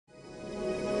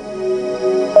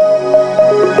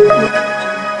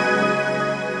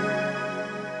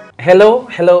Hello.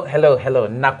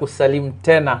 Nakusalimu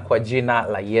tena kwa jina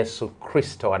la Yesu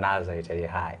Kristo wa Nazareti aliye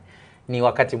hai. Ni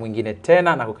wakati mwingine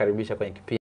tena na kukaribisha kwenye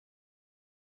kipindi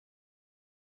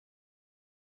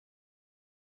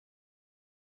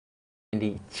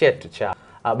chetu cha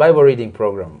Bible Reading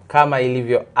Program. Kama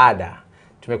ilivyo ada,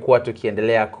 tumekuwa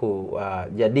tukiendelea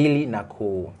kujadili na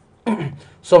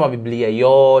kusoma Biblia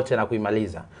yote na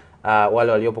kuimaliza.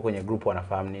 Wale waliopo kwenye group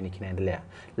wanafahamu nini kinaendelea.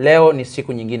 Leo ni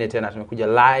siku nyingine tena tumekuja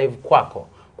live kwako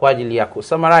kwa ajili ya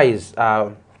kusummarize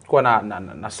kwa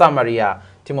na summary ya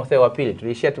Timotheo wa pili.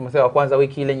 Tuliishia Timotheo wa kwanza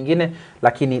wiki ile nyingine,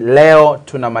 lakini leo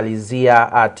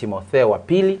tunamalizia Timotheo wa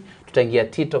pili. Tutaingia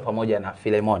Tito pamoja na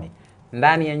Filemoni.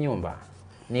 Ndani ya nyumba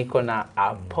niko na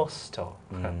apostle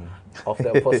of the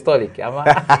apostolic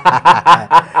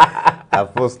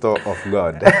Apostle of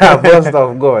God. Apostle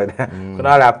of God. Kuna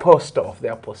wale apostle of the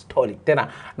apostolic. Tena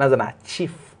naanza na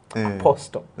chief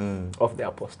apostle of the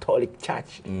apostolic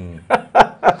church.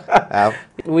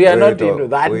 We are not into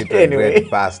that anyway. A great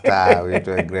pastor, we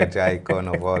to a great icon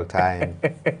of all time.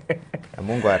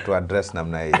 Mungu atu address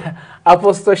namna hiyo.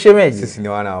 Apostle shemeji. Sisi ni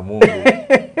wana wa Mungu.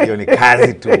 Hiyo ni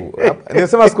kazi tu.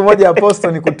 Nilisema siku moja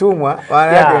apostle ni kutumwa,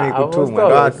 maana yake ni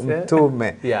kutumwa, ndio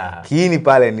mtume. Kiini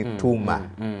pale ni tuma.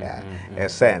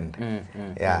 Send.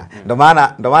 Ndio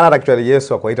maana actually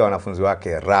Yesu akaita wanafunzi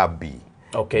wake rabbi.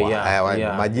 Okay,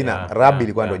 majina rabbi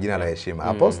ilikuwa ndio jina la heshima.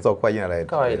 Apostle kwa jina la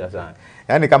kawaida sana.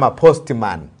 Yaani kama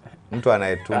postman, mtu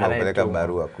anayetuma kupeleka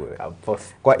barua kule.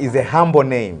 Kwa is a humble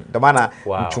name. Ndio maana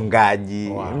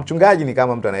mchungaji. Mchungaji ni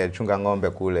kama mtu anayechunga ng'ombe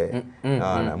kule.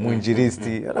 Naona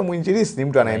mwinjilisti. Na mwinjilisti ni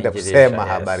mtu anaenda kusema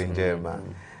habari njema.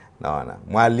 Naona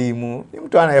mwalimu ni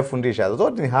mtu anayefundisha.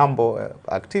 Zote ni humble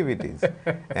activities.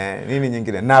 Nini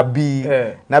nyingine? Nabii.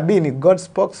 Nabii ni God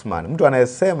spokesman, mtu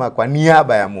anayesema kwa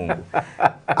niaba ya Mungu.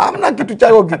 Hamna kitu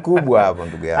chako kikubwa hapo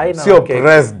ndugu yangu. Sio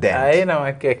president. Haina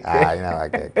makeke. Haina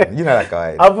makeke. Jina la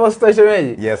kawaida. Apostle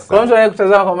shemeji. Yes, kwa mtu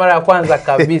anayekutazama kwa mara ya kwanza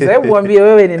kabisa, hebu mwambie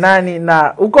wewe ni nani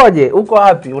na ukoje? Uko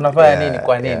wapi? Unafanya nini?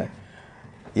 Kwa nini?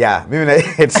 Mimi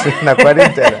na kwa nini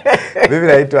tena? Mimi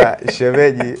naitwa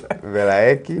Shemeji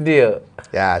Velaeki. Ndio.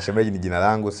 Shemeji ni jina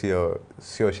langu,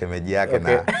 sio shemeji yake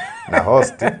na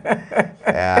host.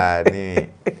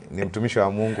 Ni mtumishi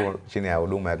wa Mungu chini ya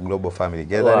huduma ya Global Family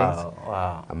Gatherings.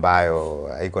 Ambayo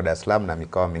iko Dar es Salaam na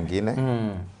mikoa mingine.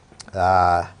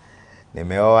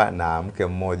 Nimeoa na mke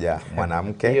mmoja,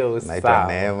 mwanamke naitwa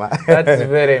Neema. That's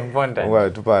very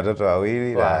important. Tupa watoto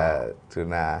wawili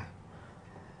na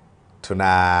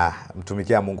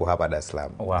tunamtumikia Mungu hapa Dar es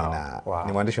Salaam.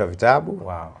 Ni mwandishi wa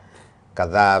vitabu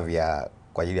kadhaa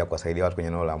kwa ajili ya kuwasaidia watu kwenye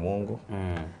neno la Mungu.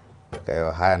 Kwa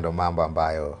hiyo haya ndo mambo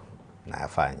ambayo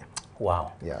nayafanya.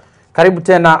 Karibu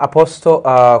tena Apostle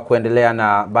kuendelea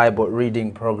na Bible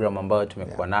Reading Program ambayo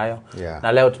tumekuwa nayo.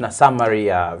 Na leo tuna summary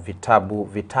ya vitabu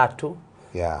vitatu.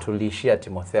 Tuliishia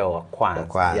Timotheo wa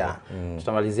kwanza.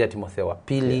 Tutamalizia Timotheo wa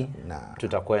pili.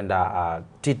 Tutakwenda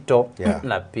Tito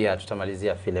na pia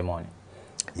tutamalizia Filemoni.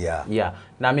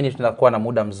 Naamini tunakuwa na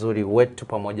muda mzuri wetu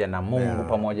pamoja na Mungu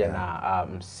pamoja na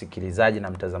msikilizaji na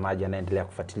mtazamaji anaendelea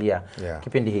kufuatilia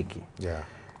kipindi hiki.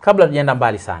 Kabla tujaenda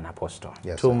mbali sana Apostle,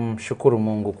 tumshukuru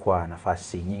Mungu kwa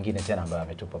nafasi nyingine tena ambayo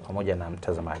ametupa pamoja na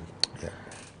mtazamaji.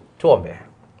 Tuombe.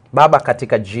 Baba,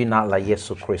 katika jina la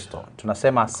Yesu Kristo,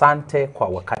 tunasema asante kwa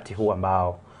wakati huu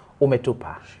ambao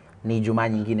umetupa. Ni Ijumaa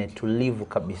nyingine tulivu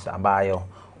kabisa ambayo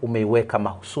umeiweka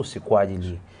mahususi kwa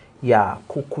ajili ya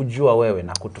kukujua wewe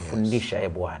na kutufundisha.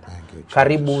 Bwana,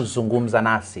 karibu zungumza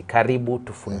nasi, karibu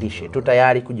tufundishe. Tu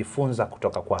tayari kujifunza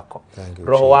kutoka kwako.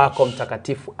 Roho wako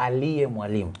Mtakatifu aliye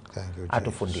mwalimu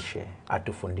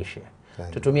atufundishe.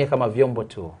 Tutumie kama vyombo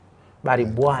tu. Bali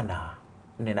Bwana,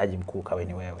 mnenaji mkuu kawe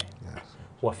ni wewe.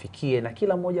 Wafikie na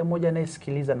kila mmoja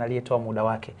anayesikiliza na aliyetoa muda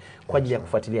wake kwa ajili ya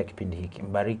kufuatilia kipindi hiki.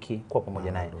 Mbariki kwa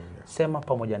pamoja naye. Sema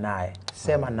pamoja naye,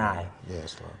 sema naye.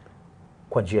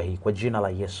 Kwa njia hii, kwa jina la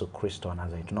Yesu Kristo wa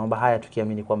Nazareti. Tunaomba haya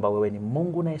tukiamini kwamba wewe ni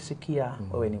Mungu unayesikia,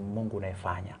 wewe ni Mungu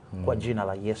unayefanya. Kwa jina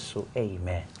la Yesu,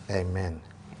 amen.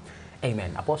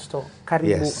 Amen. Apostle,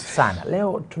 karibu sana.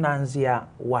 Leo tunaanzia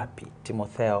wapi?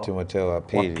 Timotheo wa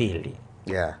pili.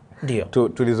 Ndio.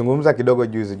 Tulizungumza kidogo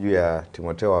juzi juu ya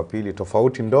Timotheo wa pili.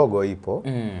 Tofauti ndogo ipo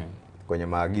kwenye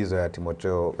maagizo ya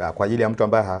Timotheo kwa ajili ya mtu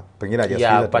ambaye pengine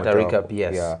hajasikiliza kupata recap.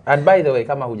 And by the way,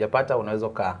 kama hujapata unaweza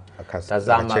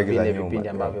tazama vile vipindi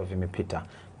ambavyo vimepita.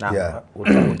 Na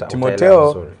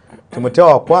Timotheo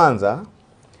wa kwanza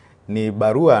ni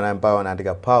barua ambayo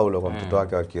anaandika Paulo kwa mtoto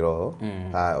wake wa kiroho.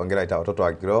 Wengine wanaita watoto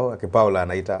wa kiroho, Paulo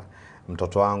anaita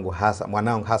mtoto wangu hasa,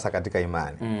 mwanangu hasa katika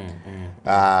imani.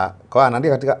 Kwa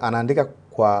anaandika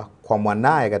kwa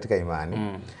mwanae katika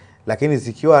imani. Lakini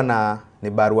zikiwa ni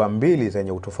barua mbili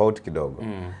zenye utofauti kidogo.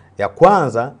 Ya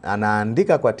kwanza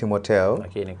anaandika kwa Timotheo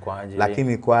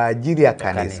lakini kwa ajili ya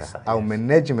kanisa au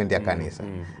management ya kanisa.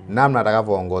 Namna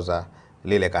atakavyoongoza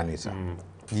lile kanisa.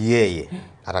 Yeye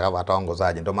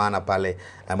ataongozaje? Ndio maana pale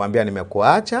anamwambia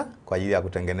nimekuacha kwa ajili ya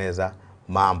kutengeneza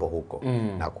mambo huko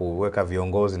na kuweka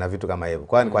viongozi na vitu kama hivyo.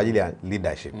 Kwa ajili ya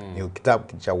leadership. Ni kitabu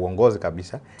cha uongozi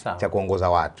kabisa, cha kuongoza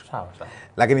watu.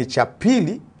 Lakini cha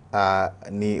pili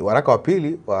ni waraka wa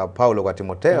pili wa Paulo kwa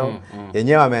Timotheo.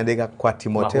 Yenyewe ameandika kwa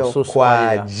Timotheo kwa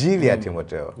ajili ya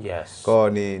Timotheo. Kwa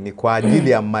ni kwa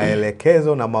ajili ya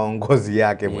maelekezo na maongozi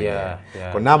yake mwenyewe.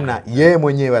 Kwa namna yeye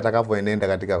mwenyewe atakapoenenda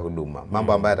katika huduma,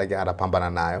 mambo ambayo atapambana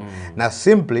nayo. Na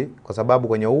simply kwa sababu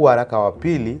kwenye huu waraka wa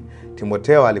pili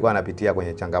Timotheo alikuwa anapitia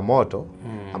kwenye changamoto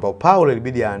ambao Paulo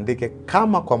ilibidi aandike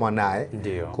kama kwa mwanae,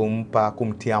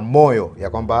 kumtia moyo ya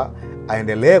kwamba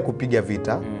aendelee kupiga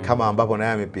vita kama ambapo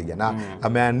naye amepiga. Na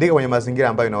ameandika kwenye mazingira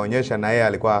ambayo inaonyesha na yeye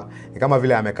alikuwa kama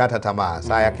vile amekata tamaa,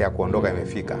 saa yake ya kuondoka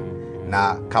imefika.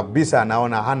 Na kabisa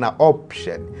anaona hana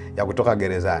option ya kutoka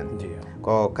gerezani.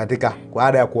 Kwa katika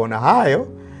baada ya kuona hayo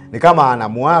ni kama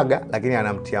anamuaga, lakini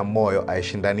anamtia moyo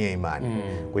aishindanie imani.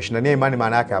 Kuishindania imani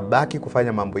maana yake abaki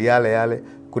kufanya mambo yale yale,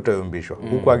 kutoyumbishwa.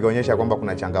 Huku akionyesha kwamba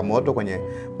kuna changamoto kwenye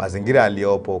mazingira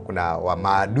aliyopo, kuna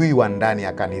maadui wa ndani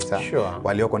ya kanisa,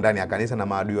 walioko ndani ya kanisa na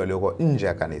maadui walioko nje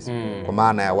ya kanisa. Kwa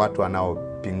maana ya watu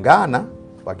wanaopingana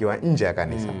wakiwa nje ya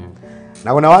kanisa.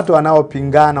 Na kuna watu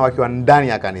wanaopingana wakiwa ndani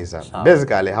ya kanisa.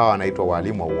 Basically hawa wanaitwa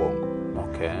walimu wa uongo.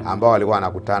 Ambao walikuwa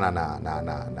wanakutana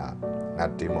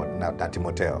na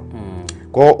Timotheo.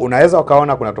 Kwa unaweza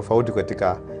ukaona kuna tofauti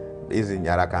katika hizi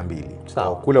nyaraka mbili.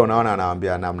 Kule unaona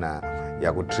anawaambia namna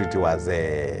ya kutreat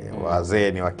wazee.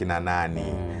 Wazee ni wakina nani?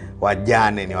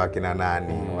 Wajane ni wakina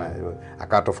nani?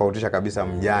 Akatofautisha kabisa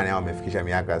mjane au amefikisha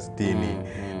miaka 60.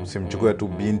 Usimchukue tu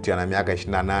binti ana miaka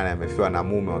 28 amefiwa na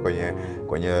mume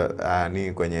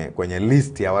kwenye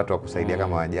list ya watu wa kusaidia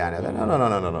kama wajane.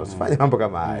 No, usifanye mambo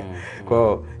kama haya.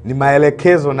 Kwa ni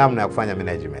maelekezo namna ya kufanya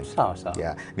management.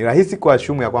 Ni rahisi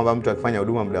kuassume ya kwamba mtu akifanya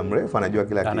huduma muda mrefu anajua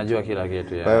kila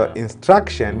kitu. Kwa hiyo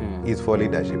instruction is for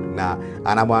leadership. Na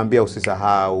anamwambia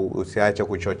usisahau, usiache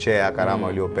kuchochea karama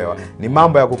uliopewa. Ni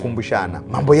mambo ya kukumbushana,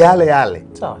 mambo yale.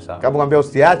 Kama kwambia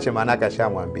usiache maana yake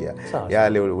ashamwambia.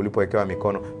 Yale ulipowekewa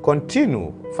mikono,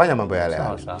 continue, fanya mambo yale.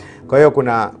 Kwa hiyo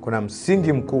kuna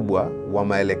msingi mkubwa wa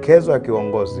maelekezo ya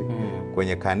kiongozi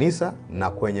kwenye kanisa na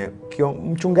kwenye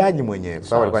mchungaji mwenyewe.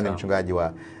 Sababu alikuwa ni mchungaji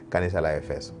wa kanisa la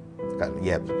Efeso.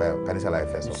 Kanisa la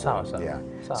Efeso.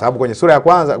 Sababu kwenye sura ya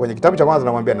kwanza, kwenye kitabu cha kwanza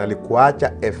anamwambia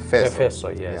nalikuacha Efeso.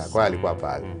 Kwa alikuwa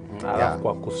pale.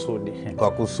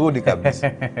 Kwa kusudi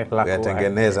kabisa.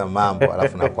 Yatengeneza mambo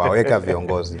alafu na kuwaweka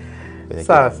viongozi kwenye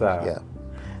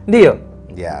Ndio.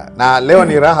 Na leo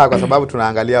ni raha kwa sababu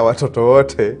tunaangalia watoto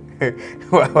wote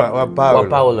wa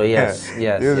Paulo.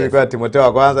 Hiyo kwa Timotheo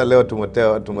wa kwanza, leo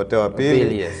Timotheo wa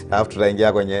pili. Alafu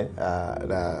tutaingia kwenye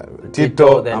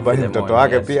Tito ambaye ni mtoto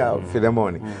wake pia,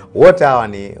 Filemoni. Wote hawa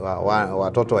ni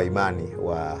watoto wa imani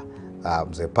wa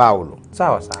mzee Paulo.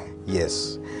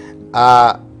 Yes.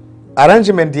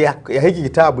 Arrangement ya hiki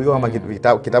kitabu hiyo kama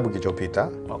kitabu kilichopita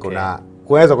kuna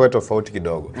kuweza kwa tofauti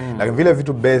kidogo. Lakini vile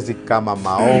vitu basic kama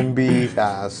maombi,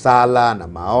 sala na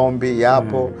maombi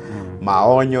yapo,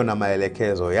 maonyo na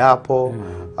maelekezo yapo,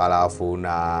 alafu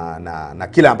na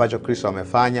kile ambacho Kristo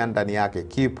amefanya ndani yake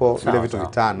kipo. Vile vitu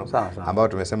vitano ambao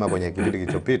tumesema kwenye kipindi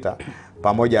kilichopita,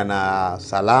 pamoja na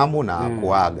salamu na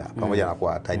kuaga, pamoja na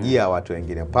kuwatajia watu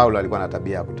wengine. Paulo alikuwa na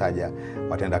tabia ya kutaja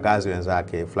watendakazi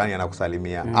wenzake, fulani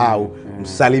anakusalimia au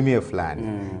msalimie fulani.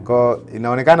 Kwa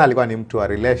inaonekana alikuwa ni mtu wa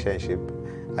relationship.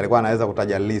 Alikuwa anaweza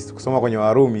kutaja list. Kusoma kwenye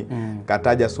Warumi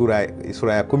kataja sura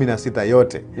ya 16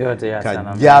 yote.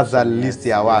 Kajaza list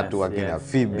ya watu, wakina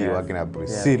Phoebe, wakina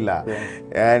Priscilla,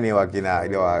 yani wakina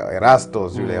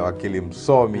Erastus yule wakili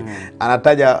msomi.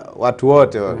 Anataja watu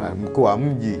wote, mkuu wa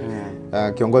mji,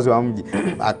 kiongozi wa mji,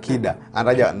 akida.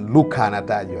 Anataja Luka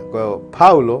anatajwa. Kwa hiyo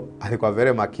Paulo alikuwa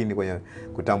very makini kwenye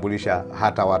kutambulisha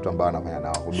hata watu ambao wanafanya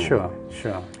nao huduma.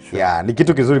 Ni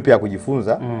kitu kizuri pia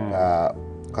kujifunza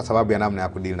kwa sababu ya namna ya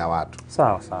kudili na watu.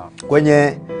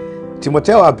 Kwenye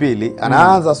Timotheo wa pili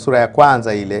anaanza sura ya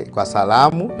kwanza ile kwa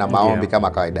salamu na maombi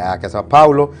kama kawaida yake. Sasa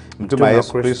Paulo mtume wa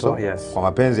Yesu Kristo kwa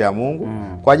mapenzi ya Mungu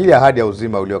kwa ajili ya ahadi ya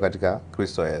uzima ulio katika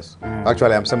Kristo Yesu.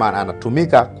 Actually amsema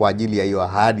anatumika kwa ajili ya hiyo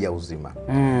ahadi ya uzima.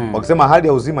 Wakisema ahadi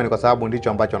ya uzima ni kwa sababu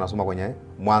ndicho ambacho anasoma kwenye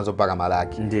Mwanzo mpaka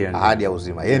Malaki. Ahadi ya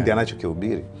uzima. Yeye ndiye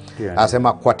anachokihubiri.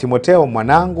 Anasema kwa Timotheo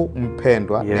mwanangu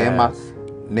mpendwa,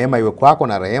 neema iwe kwako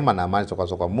na rehema na amani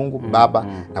kutoka kwa Mungu Baba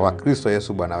na kwa Kristo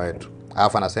Yesu Bwana wetu.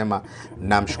 Alafu anasema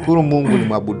namshukuru Mungu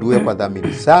nimwabuduye kwa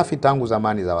dhamiri safi tangu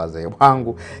zamani za wazee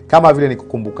wangu, kama vile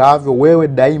nikukumbukavyo wewe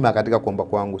daima katika kuomba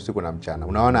kwangu siku na mchana.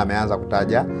 Unaona ameanza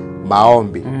kutaja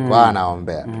maombi kwa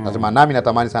anaombea. Anasema nami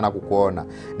natamani sana kukuona,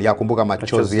 nikakumbuka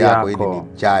machozi yako ili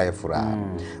nijae furaha.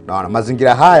 Unaona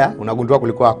mazingira haya unagundua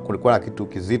kulikuwa na kitu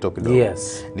kizito kidogo.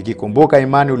 Yes. Nikikumbuka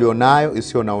imani ulionayo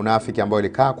isiyo na unafiki ambayo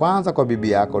ilikaa kwanza kwa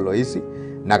bibi yako Loisi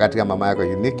na katika mama yako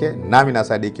Yunike, nami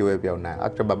nasadiki wewe pia unayo.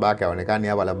 Actually babake haonekani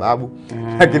hapa la babu,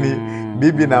 lakini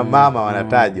bibi na mama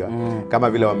wanatajwa kama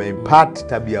vile wameimpart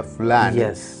tabia fulani,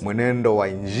 mwenendo wa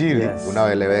injili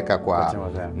unaoeleweka kwa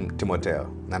Timotheo.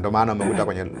 Na ndio maana umekuta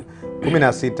kwenye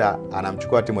 16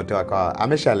 anamchukua Timotheo akawa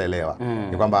ameshalelewa.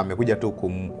 Ni kwamba amekuja tu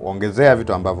kuongezea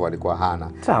vitu ambavyo walikuwa hana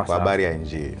kwa habari ya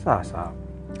injili. Sawa.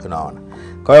 Unaona.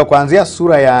 Kwa hiyo kuanzia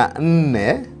sura ya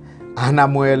 4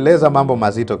 anamueleza mambo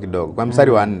mazito kidogo. Kwa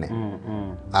mstari wa 4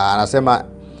 anasema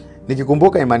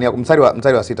nikikumbuka imani yako. Mstari wa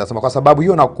 6 anasema kwa sababu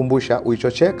hiyo nakukumbusha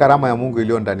uichochee karama ya Mungu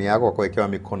iliyo ndani yako kwa kuwekewa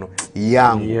mikono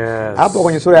yangu. Hapo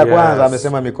kwenye sura ya kwanza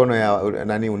amesema mikono ya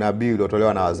unabii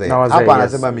uliotolewa na wazee. Hapa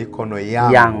anasema mikono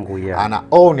yangu. Ana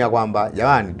own ya kwamba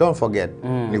jamani don't forget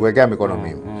ni kuwekea mikono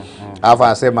mimi. Alafu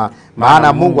anasema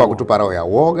maana Mungu hakutupa roho ya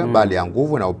uoga bali ya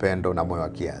nguvu na upendo na moyo wa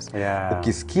kiasi.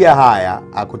 Ukisikia haya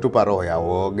akutupa roho ya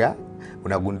uoga,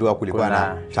 unagundua kulikuwa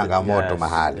na changamoto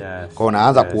mahali. Kwa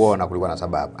unaanza kuona kulikuwa na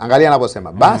sababu. Angalia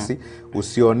anaposema basi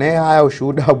usionee haya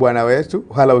ushuhuda wa Bwana wetu,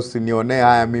 wala usinionee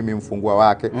haya mimi mfungwa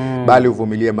wake, bali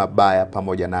uvumilie mabaya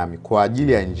pamoja nami kwa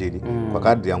ajili ya injili kwa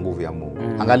kadri ya nguvu ya Mungu.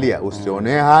 Angalia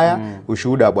usionee haya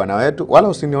ushuhuda wa Bwana wetu, wala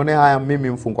usinionee haya mimi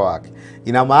mfungwa wake.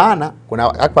 Ina maana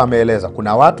hapa ameeleza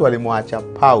kuna watu walimwacha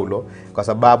Paulo kwa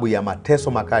sababu ya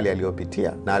mateso makali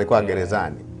aliyopitia na alikuwa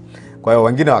gerezani. Kwa hiyo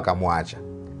wengine wakamwacha.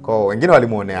 Kwa wengine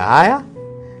walimuonea haya,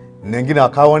 na wengine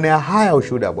wakaonea haya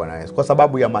ushuhuda wa Bwana Yesu kwa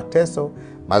sababu ya mateso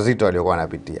mazito aliyokuwa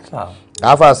anapitia.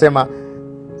 Alafu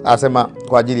asema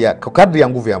kwa ajili ya kadri ya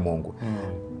nguvu ya Mungu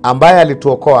ambaye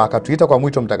alituokoa akatuita kwa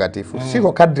mwito mtakatifu, si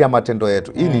kwa kadri ya matendo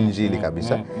yetu. Hii ni injili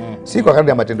kabisa. Si kwa kadri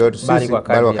ya matendo yetu sisi, bali kwa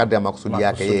kadri ya makusudi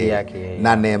yake yeye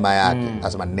na neema yake.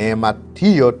 Anasema neema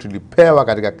hiyo tulipewa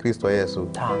katika Kristo Yesu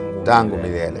tangu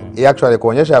milele. Hii actually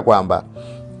kuonyesha kwamba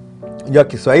ndio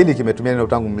Kiswahili kimetumia neno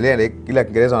tangu milele, ila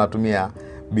Kiingereza wanatumia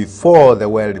before the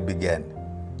world began.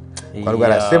 Kwa lugha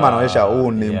anasema anaonyesha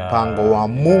huu ni mpango wa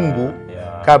Mungu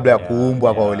kabla ya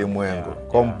kuumbwa kwa ulimwengu.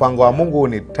 Kwa mpango wa Mungu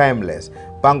ni timeless.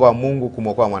 Mpango wa Mungu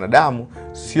kumwokoa mwanadamu,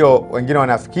 sio wengine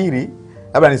wanafikiri,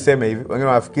 labda niseme hivi, wengine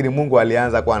wanafikiri Mungu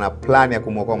alianza kuwa na plan ya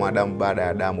kumwokoa mwanadamu baada ya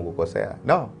Adamu kukosea.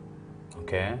 No.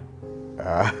 Okay.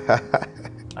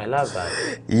 I love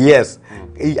that. Yes.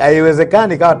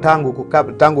 Haiwezekani kawa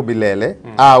tangu milele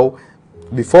au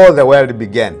before the world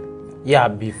began.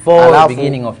 Before the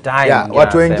beginning of time.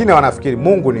 Watu wengine wanafikiri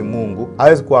Mungu ni Mungu,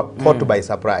 hawezi kuwa caught by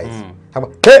surprise.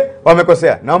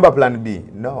 Wamekosea, naomba plan B.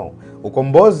 No.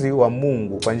 Ukombozi wa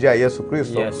Mungu kwa njia ya Yesu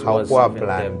Kristo haukuwa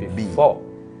plan B.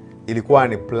 Ilikuwa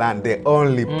ni plan, the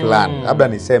only plan. Labda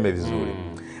niseme vizuri.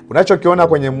 Unachokiona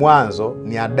kwenye Mwanzo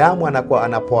ni Adamu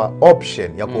anapoa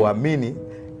option ya kuamini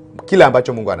kile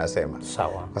ambacho Mungu anasema.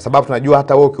 Kwa sababu tunajua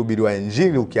hata wewe ukihubiriwa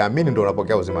injili ukiamini ndio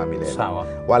unapokea uzima wa milele.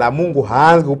 Wala Mungu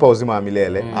haanzi kukupa uzima wa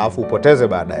milele alafu upoteze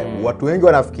baadaye. Watu wengi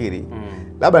wanafikiri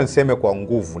labda niseme kwa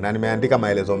nguvu, na nimeandika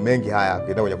maelezo mengi haya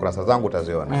kwenye kurasa zangu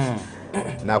utaziona.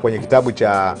 Na kwenye kitabu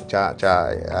cha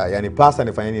yani pasa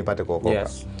nifanyeni nipate kuokoka.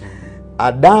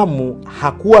 Adamu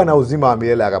hakuwa na uzima wa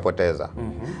milele akapoteza.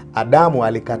 Adamu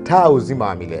alikataa uzima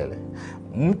wa milele.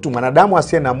 Mwanadamu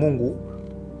asiye na Mungu,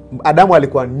 Adamu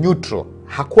alikuwa neutral,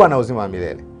 hakuwa na uzima wa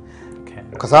milele.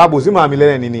 Kwa sababu uzima wa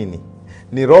milele ni nini?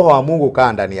 Ni roho wa Mungu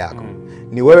kaa ndani yako.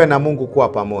 Ni wewe na Mungu kuwa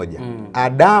pamoja.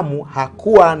 Adamu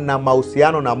hakuwa na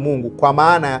mahusiano na Mungu kwa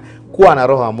maana kuwa na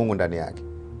roho wa Mungu ndani yake.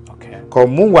 Kwa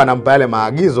Mungu anampa yale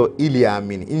maagizo ili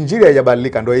aamini. Injili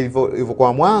haijabadilika, ndio hivyo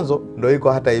kwa mwanzo, ndio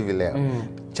iko hata hivi leo.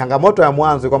 Changamoto ya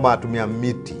mwanzo kwamba atumia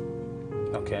miti.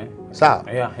 Sawa?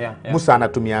 Musa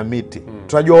anatumia miti.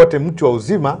 Tunajua wote mti wa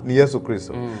uzima ni Yesu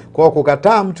Kristo. Kwa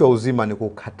kukataa mti wa uzima ni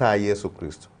kukataa Yesu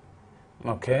Kristo.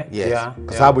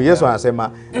 Kwa sababu Yesu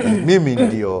anasema mimi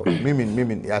ndio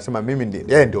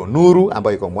yeye ndio nuru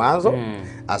ambayo iko mwanzo.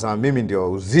 Anasema mimi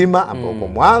ndio uzima ambao uko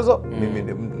mwanzo.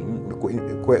 Mimi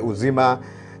uzima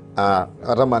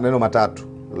hata maneno matatu: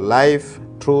 life,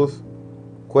 truth,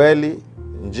 kweli,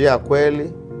 njia,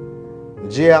 kweli,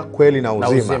 na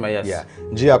uzima.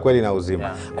 Njia, kweli na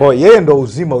uzima. Kwa hiyo yeye ndo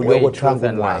uzima ulioko tangu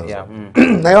mwanzo.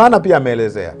 Na Yohana pia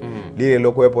ameelezea lile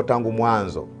lilokuwepo tangu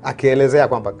mwanzo, akielezea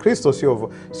kwamba Kristo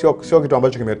sio kitu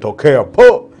ambacho kimetokea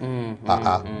po.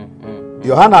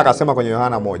 Yohana akasema kwenye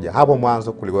Yohana 1, hapo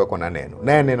mwanzo kulikuwa na neno,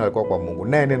 naye neno alikuwa kwa Mungu,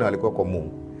 naye neno alikuwa kwa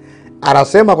Mungu.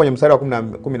 anasema kwenye mstari wa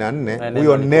 14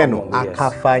 huyo neno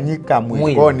akafanyika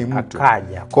mwili, kwa ni mtu.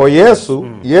 Kwa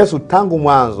Yesu tangu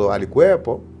mwanzo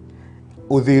alikuwepo.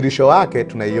 Udhihirisho wake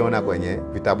tunaiona kwenye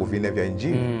vitabu 4 vya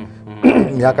Injili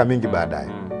miaka mingi baadaye.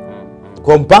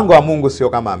 Kwa mpango wa Mungu sio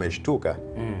kama ameshtuka.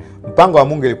 Mpango wa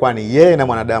Mungu ilikuwa ni yeye na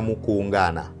mwanadamu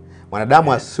kuungana.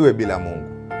 Mwanadamu asiwe bila Mungu.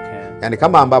 Yaani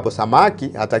kama ambapo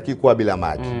samaki hataki kuwa bila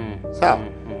maji. Sawa?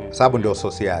 Sababu ndio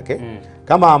sosi yake.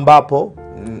 Kama ambapo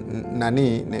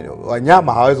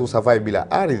wanyama hawezi kusurvive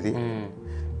bila ardhi.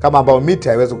 Kama ambapo miti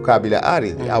haiwezi kukaa bila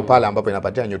ardhi au pale ambapo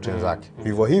inapatia nutrients zake.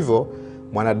 Vivyo hivyo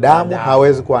mwanadamu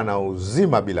hawezi kuwa na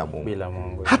uzima bila Mungu.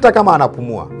 Hata kama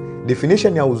anapumua.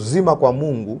 Definition ya uzima kwa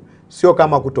Mungu sio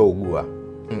kama kutougua.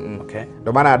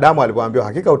 Ndio maana Adamu alipoambiwa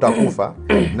hakika utakufa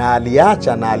na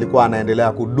aliacha na alikuwa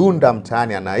anaendelea kudunda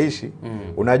mtaani anaishi,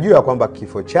 unajua kwamba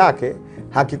kifo chake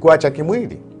hakikuwa cha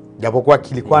kimwili, japokuwa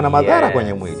kilikuwa na madhara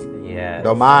kwenye mwili.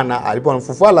 Ndio maana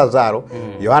alipomfufua Lazaro,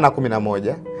 Yohana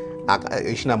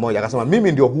 11:21 akasema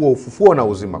mimi ndio huo ufufuo na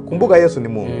uzima. Kumbuka Yesu ni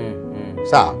Mungu.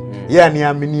 Sawa? Yeye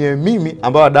aniaminie mimi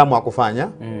ambao Adamu hakufanya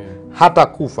hata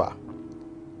kufa.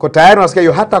 Kwa tayari unasikia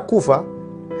hiyo hata kufa,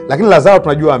 lakini Lazaro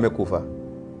tunajua amekufa.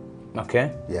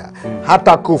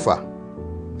 Hata kufa.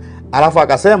 Alafu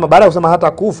akasema baada ya kusema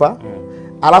hata kufa,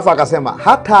 alafu akasema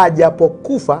hata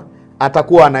ajapokufa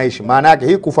atakuwa anaishi. Maana yake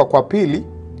hii kufa kwa pili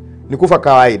ni kufa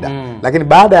kawaida. Lakini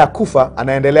baada ya kufa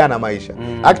anaendelea na maisha.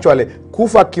 Actually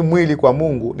kufa kimwili kwa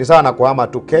Mungu ni sawa na kuhama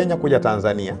tu Kenya kuja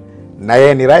Tanzania. Na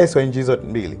yeye ni rais wa nchi hizo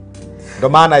mbili. Ndio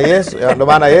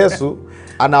maana Yesu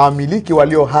anawamiliki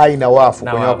walio hai na wafu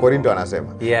kwenye Wakorintho anasema.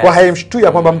 Kwa haimshtui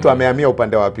ya kwamba mtu amehamia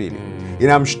upande wa pili.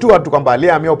 Inamshtua tu kwamba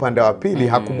aliyehamia upande wa pili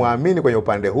hakumwamini kwenye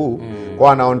upande huu,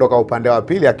 kwa anaondoka upande wa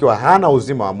pili akiwa hana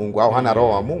uzima wa Mungu au hana roho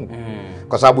wa Mungu.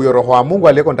 Kwa sababu hiyo roho wa Mungu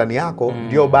aliyeko ndani yako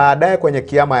ndio baadaye kwenye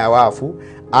kiyama ya wafu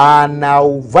ana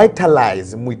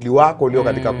vitalize mwili wako ulio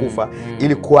katika kufa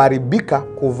ili kuharibika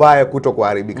kuvae kuto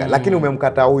kuharibika. Lakini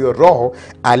umemkataa huyo roho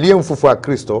aliyemfufua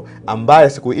Kristo ambaye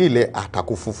siku ile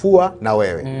atakufufua na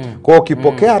wewe. Kwa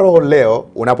ukipokea roho leo,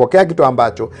 unapokea kitu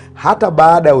ambacho hata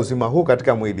baada ya uzima huu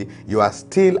katika mwili you are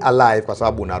still alive kwa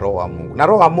sababu una roho wa Mungu. Na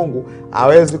roho wa Mungu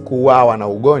hawezi kuuawa na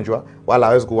ugonjwa wala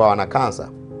hawezi kuuawa na kansa.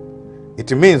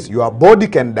 It means your body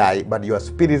can die but your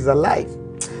spirit is alive.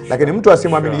 Lakini mtu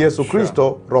asimwamini Yesu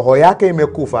Kristo, roho yake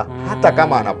imekufa hata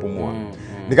kama anapumua.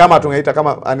 Ni kama tungeita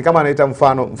kama anaita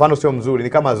mfano sio mzuri, ni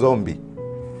kama zombie.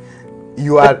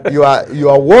 You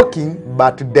are walking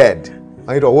but dead.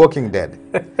 Anaitwa walking dead.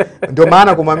 Ndio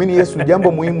maana kumwamini Yesu ni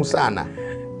jambo muhimu sana.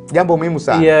 Jambo muhimu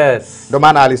sana. Ndio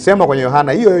maana alisema kwenye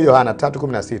Yohana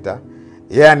 3:16,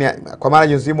 yani kwa maana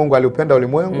jinsi Mungu aliupenda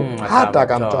ulimwengu hata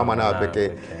akamtoa mwanawe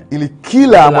pekee ili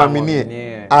kila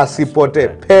amwaminie asipotee,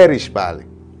 perish pale.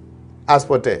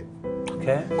 Asipotee.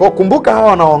 Kwa kumbuka hawa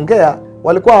wanaongea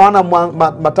walikuwa hawana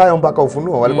Mathayo mpaka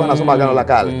Ufunuo, walikuwa wanasoma Agano la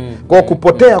Kale. Kwa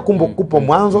kupotea kupo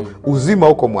mwanzo, uzima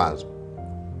huko mwanzo.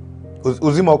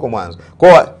 Uzima huko mwanzo.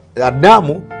 Kwa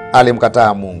Adamu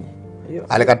alimkataa Mungu.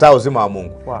 Alikataa uzima wa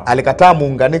Mungu. Alikataa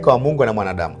muunganiko wa Mungu na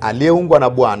mwanadamu. Aliyeungwa na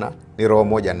Bwana ni roho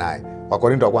moja naye.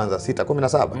 Wakorintho wa kwanza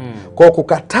 6:17. Kwa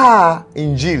kukataa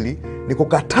Injili ni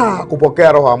kukataa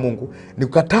kupokea roho wa Mungu, ni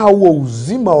kukataa huo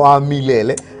uzima wa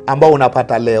milele ambao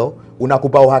unapata leo,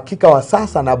 unakupa uhakika wa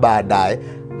sasa na baadaye,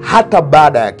 hata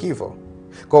baada ya kifo.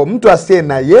 Kwa mtu asiye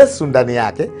na Yesu ndani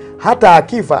yake, hata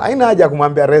akifa haina haja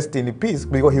kumwambia rest in peace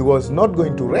because he was not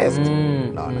going to rest.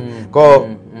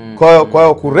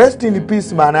 Kwa ku rest in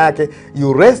peace maana yake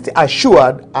you rest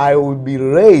assured I will be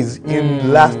raised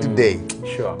in last day.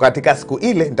 Katika siku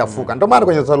ile nitafuka. Ndio maana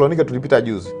kwenye Thessalonike tulipita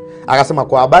juzi akasema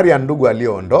kwa habari ya ndugu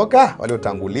walioondoka,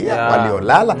 waliotangulia,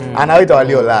 waliolala, anawaita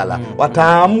waliolala,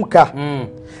 wataamka.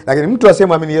 Lakini mtu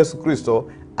asiyemwamini Yesu Kristo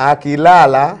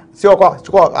akilala sio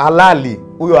kwa halali,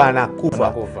 huyo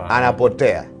anakufa,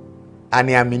 anapotea.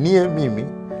 Aniaminie mimi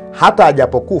hata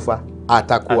ajapokufa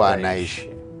atakuwa anaishi.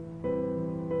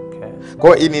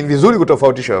 Kwa hiyo ni vizuri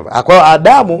kutofautisha. Kwa hiyo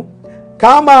Adamu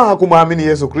kama hakumwamini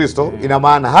Yesu Kristo, ina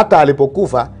maana hata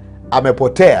alipokufa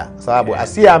amepotea, sababu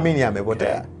asiyeamini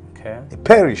amepotea.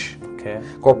 Perish.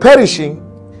 Kwa perishing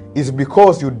is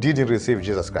because you didn't receive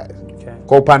Jesus Christ.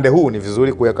 Kwa upande huu ni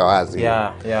vizuri kuweka wazi.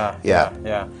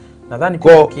 Nadhani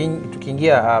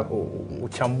tukiingia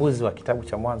uchambuzi wa kitabu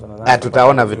cha Mwanzo nadhani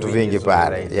tutaona vitu vingi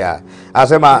pale.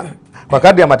 Anasema kwa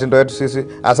kadri ya matendo yetu sisi,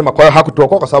 anasema kwa hiyo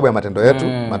hakutuokoa kwa sababu ya matendo yetu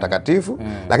matakatifu,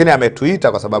 lakini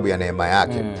ametuita kwa sababu ya neema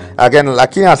yake.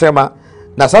 Lakini anasema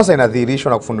na sasa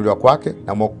inadhihirishwa na kufunuliwa kwake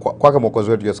na kwake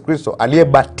Mwokozi wetu Yesu Kristo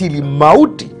aliyebatili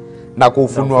mauti na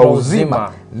kuufunua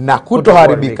uzima na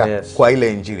kutoharibika kwa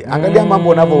ile injili. Angalia mambo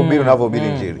unavyohubiri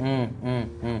injili.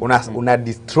 Una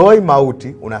destroy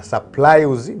mauti, una supply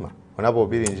uzima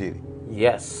unapohubiri injili.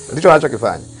 Yes. Ndicho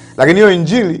anachokifanya. Lakini hiyo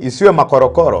injili isiwe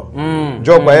makorokoro.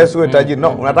 Njoo kwa Yesu uwe tajiri. No,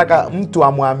 unataka mtu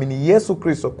amwamini Yesu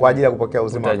Kristo kwa ajili ya kupokea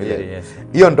uzima wa milele.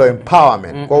 Hiyo ndio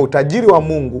empowerment. Kwa utajiri wa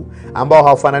Mungu ambao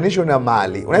haufananishwi na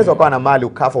mali. Unaweza kuwa na mali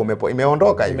ukafa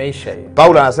imeondoka hiyo. Imeisha hiyo.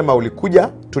 Paulo anasema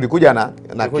tulikuja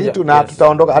na kitu na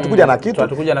tutaondoka. Hatukuja na kitu.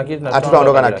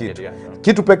 Hatutaondoka na kitu.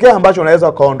 Kitu pekee ambacho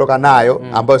unaweza kaondoka nayo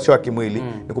ambayo sio kimwili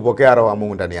ni kupokea roho wa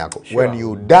Mungu ndani yako. When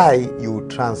you die, you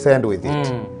transcend with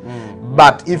it.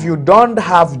 But if you don't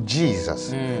have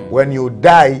Jesus, when you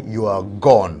die, you are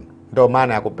gone. Ndio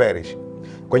maana ya kuperish.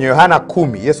 Kwenye Yohana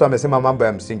 10, Yesu amesema mambo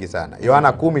ya msingi sana.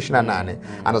 Yohana 10:28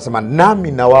 anasema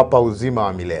nami nawapa uzima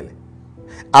wa milele.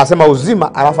 Anasema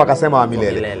uzima alafu akasema wa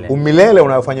milele. Umilele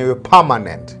unayofanya iwe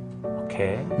permanent.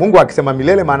 Okay. Mungu akisema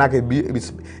milele maana yake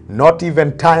not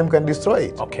even time can destroy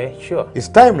it. Okay, sure.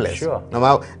 It's timeless. Sure.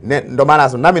 Ndio maana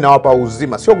nami nawapa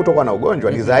uzima, sio kutoka na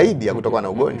ugonjwa, ni zaidi ya kutoka na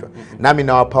ugonjwa. Nami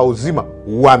nawapa uzima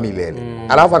wa milele.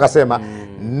 Alafu akasema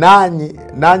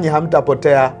nanyi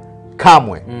hamtapotea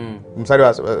kamwe. Mstari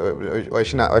wa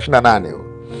 28 huo.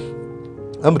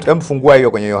 Hem fungua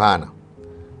hiyo kwenye Yohana.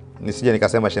 Nisije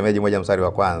nikasema shemeji moja mstari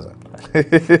wa kwanza.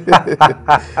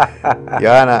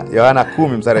 Yohana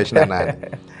 10 mstari wa 28.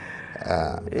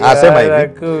 Anasema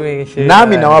hivi,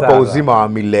 nami nawapa uzima wa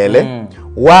milele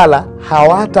wala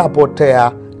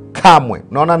hawatapotea kamwe.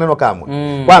 Unaona neno kamwe?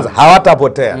 Kwanza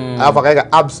hawatapotea, alafu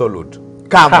akaweka absolute.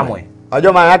 Kamwe.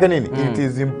 Unajua maana yake nini? It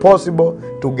is impossible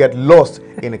to get lost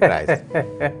in Christ.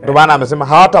 Ndio maana amesema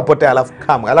hawatapotea alafu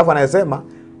kamwe. Alafu anasema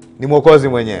ni Mwokozi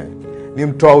mwenyewe, ni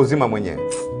mtoa uzima mwenyewe.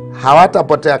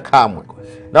 Hawatapotea kamwe.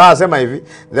 Na anasema hivi,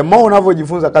 the more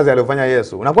unavyojifunza kazi aliyofanya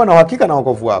Yesu, unakuwa na uhakika na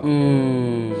wokovu wako.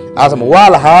 Anasema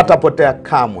wala hawatapotea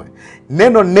kamwe.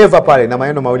 Neno never pale na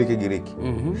maneno mawili Kigiriki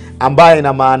ambayo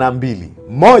ina maana mbili.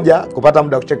 Moja, kupata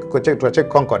muda kucheck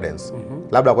concordance.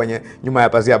 Labda kwenye nyuma ya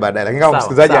pazia baadaye. Lakini kama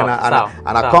msikilizaji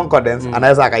ana concordance,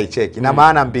 anaweza akaicheki. Na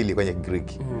maana mbili kwenye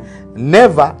Kigiriki.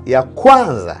 Never ya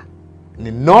kwanza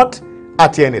ni not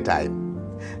at any time.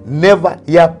 Never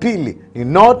ya pili ni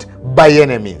not by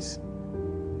any means.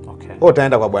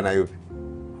 Utaenda kwa bwana yupi?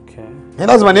 Ni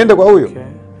lazima niende kwa huyo.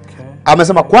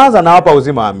 Amesema kwanza nawapa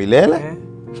uzima wa milele.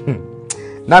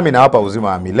 Nami nawapa uzima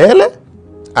wa milele.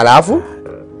 Alafu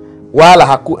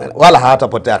wala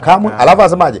hawatapotea kamwe. Alafu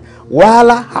asemaje?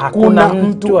 Wala hakuna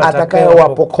mtu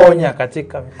atakayewapokonya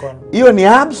katika mikono. Hiyo ni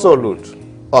absolute.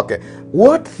 Okay.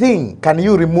 What thing can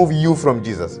you remove you from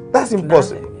Jesus? That's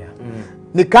impossible.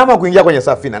 Ni kama kuingia kwenye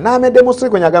safina. Na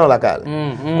amedemonstrate kwenye Agano la Kale.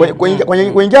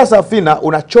 Kuingia safina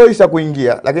una choice ya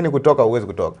kuingia, lakini kutoka huwezi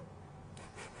kutoka.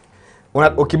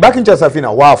 Ukibaki nje ya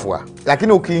safina wafwa,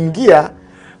 lakini ukiingia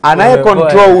anaye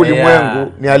control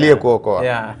ulimwengu ni aliyekuokoa.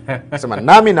 Sema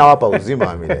nami nawapa uzima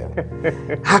wa milele.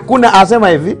 Hakuna, asema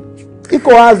hivi, iko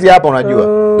wazi hapa unajua.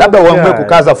 Labda uamue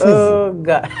kukaza fuvu.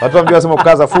 Watu wambia wasema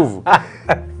kukaza fuvu.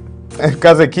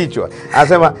 Kaze kichwa.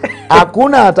 Anasema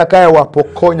hakuna atakaye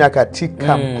wapokonya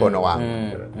katika mkono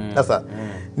wangu. Sasa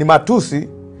ni matusi.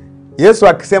 Yesu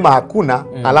akisema hakuna,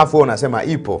 alafu wewe unasema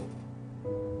ipo.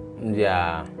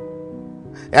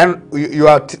 And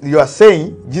you are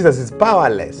saying Jesus is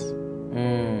powerless.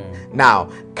 Now,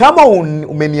 kama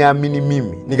umeniamini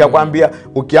mimi, nikakwambia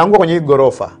ukiangua kwenye hii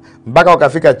gorofa mpaka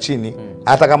ukafika chini,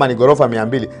 hata kama ni gorofa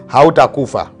 200,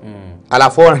 hautakufa.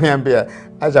 Alafu unaniambia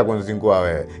acha kunizingua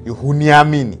wewe.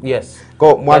 Huniamini. Yes.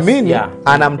 Kwa muamini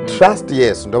anamtrust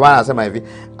Yesu. Ndio maana anasema hivi,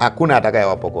 hakuna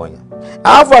atakayewapokonya.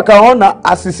 Alafu akaona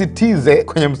asisitize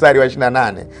kwenye mstari wa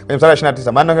 28, kwenye mstari wa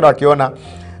 29. Maana wengine wakiona,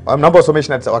 naomba usome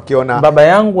 29, wakiona Baba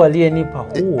yangu aliyenipa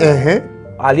huo,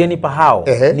 aliyenipa hao,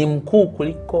 ni mkuu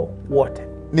kuliko wote.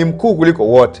 Ni mkuu kuliko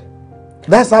wote.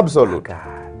 That's absolute.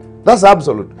 That's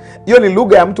absolute. Hiyo ni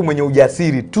lugha ya mtu mwenye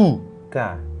ujasiri tu.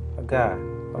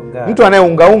 Mtu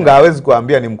anayeungaunga hawezi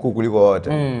kuambia ni mkuu kuliko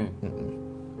wote.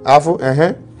 Alafu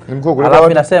ni mkuu kuliko wote.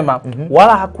 Alafu inasema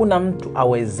wala hakuna mtu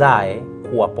awezaye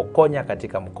kuwapokonya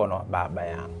katika mkono wa Baba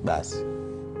yangu. Basi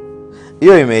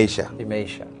hiyo imeisha.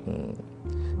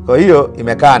 Kwa hiyo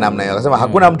imekaa namna hiyo. Akasema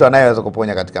hakuna mtu anayeweza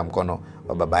kuponya katika mkono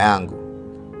wa Baba yangu.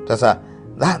 Sasa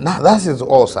that is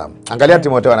awesome. Angalia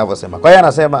Timotheo anavyosema. Kwa hiyo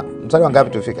anasema mstari wangapi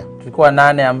tufika? Tulikuwa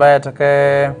 8 ambaye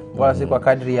atakaye wala si kwa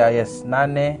kadri ya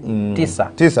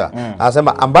 9.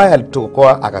 Anasema ambaye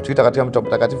alituokoa akatuita katika mto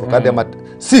mtakatifu kadri ya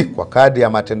si kwa kadri ya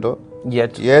matendo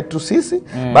yetu sisi,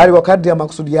 bali kwa kadri ya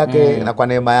makusudi yake na kwa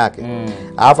neema yake.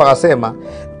 Alafu akasema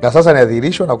na sasa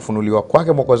inadhihirishwa na kufunuliwa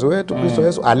kwake Mwokozi wetu Kristo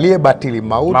Yesu aliyebatili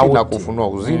mauti na kufunua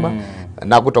uzima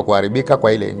na kutokuharibika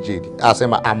kwa ile injili.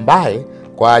 Asema ambaye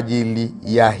kwa ajili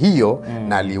ya hiyo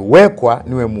naliwekwa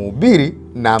niwe mhubiri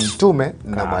na mtume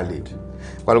na mwalimu.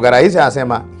 Kwa lugha rahisi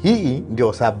anasema hii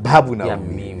ndio sababu na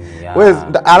mimi.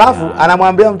 Alafu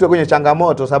anamwambia mtu kwenye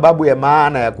changamoto, sababu ya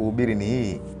maana ya kuhubiri ni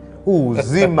hii. Huu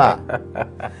uzima.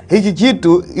 Hiki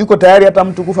kitu yuko tayari hata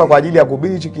mtu kufa kwa ajili ya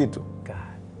kuhubiri hiki kitu.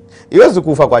 Iwezi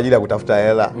kufa kwa ajili ya kutafuta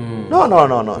hela.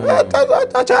 No.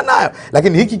 Acha nayo.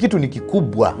 Lakini hiki kitu ni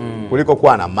kikubwa kuliko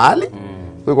kuwa na mali,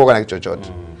 kuliko kuwa na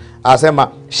chochote. Anasema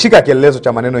shika kielelezo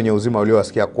cha maneno yenye uzima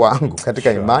uliowasikia kwangu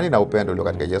katika imani na upendo ulio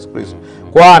katika Yesu Kristo.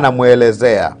 Kwa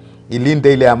anamuelezea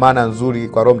ilinde ile amana nzuri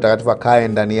kwa Roho Mtakatifu akae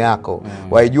ndani yako.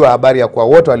 Waijua habari ya kuwa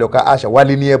wote waliokaa Asha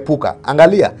waliniepuka.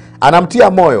 Angalia,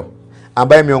 anamtia moyo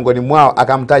ambaye miongoni mwao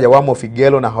akamtaja wamo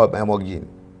Figelo na Hermogene.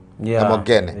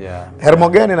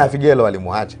 Hermogene na Figelo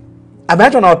walimwacha.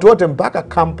 Ameachwa na watu wote mpaka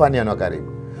companion wa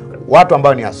karibu. Watu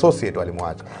ambao ni associate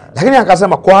walimwacha. Lakini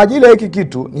akasema kwa ajili ya hiki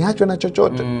kitu niachwe na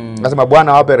chochote. Akasema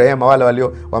Bwana wape rehema wale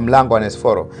walio wa mlango wa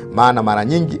Onesiforo, maana mara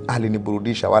nyingi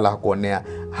aliniburudisha wala hakuonea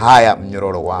haya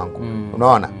mnyororo wangu.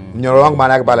 Unaona? Mnyororo wangu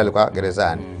maana yake pale alikuwa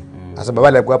gerezani. Akasema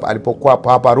pale alipokuwa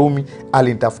hapa Rumi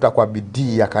alinitafuta kwa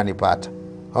bidii akanipata.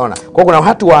 Unaona? Kwa kuna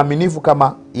watu waaminifu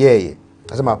kama yeye.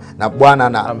 Anasema na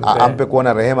Bwana ampe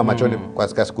kuona rehema machoni kwa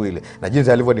siku ile. Na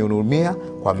jinsi alivyonihurumia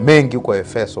kwa mengi huko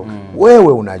Efeso,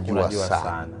 wewe unajua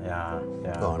sana.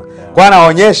 Kwa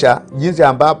anaonyesha jinsi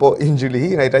ambapo injili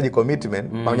hii inahitaji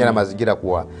commitment pamoja na mazingira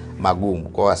kuwa magumu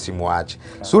kwa wasimwache.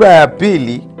 Sura ya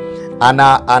 2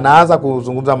 anaanza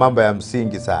kuzungumza mambo ya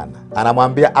msingi sana.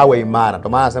 Anamwambia awe imara.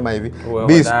 Ndio maana anasema hivi,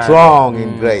 be strong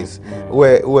in grace.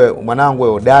 Uwe mwanangu,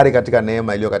 uwe hodari katika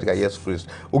neema iliyo katika Yesu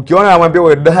Kristo. Ukiona anamwambia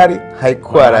uwe hodari,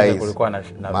 haikuwa rahisi.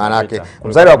 Maana yake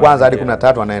mstari wa kwanza hadi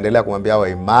 13 anaendelea kumwambia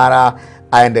awe imara,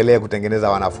 aendelee kutengeneza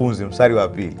wanafunzi. Mstari wa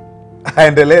 2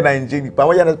 aendelee na injili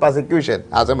pamoja na persecution.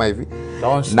 Anasema hivi,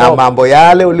 na mambo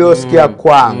yale uliosikia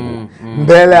kwangu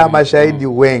mbele ya mashahidi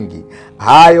wengi,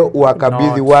 hayo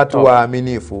uwakabidhi watu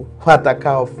waaminifu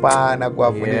watakaofaa na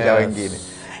kuwafundisha wengine.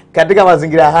 Katika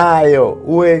mazingira hayo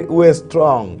uwe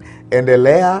strong.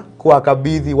 Endelea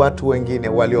kuwakabidhi watu wengine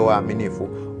walio waaminifu,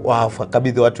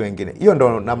 wakabidhi watu wengine. Hiyo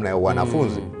ndo namna ya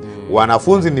wanafunzi.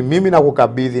 Wanafunzi ni mimi na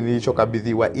kukabidhi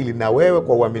nilichokabidhiwa, ili na wewe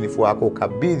kwa uaminifu wako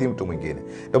ukabidhi mtu mwingine.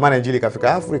 Ndio maana injili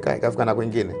ikafika Afrika, ikafika na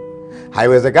kwingine.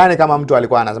 Haiwezekani kama mtu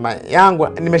alikuwa anasema yangu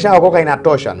nimeshaokoka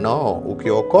inatosha. No,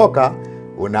 ukiokoka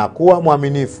unakuwa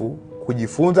mwaminifu,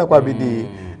 kujifunza kwa bidii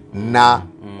na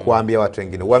kuambia watu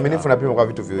wengine. Uaminifu unapimwa kwa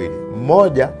vitu viwili.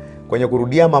 Mmoja, kwenye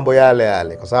kurudia mambo yale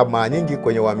yale, kwa sababu mara nyingi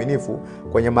kwenye uaminifu,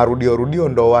 kwenye marudio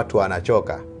ndo watu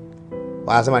wanachoka.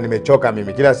 Wanasema nimechoka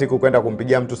mimi kila siku kwenda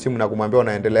kumpigia mtu simu na kumwambia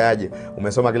unaendeleaje,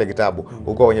 umesoma kile kitabu,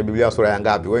 uko kwenye Biblia sura ya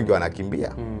ngapi, wengi wanakimbia.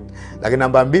 Lakini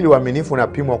namba 2, uaminifu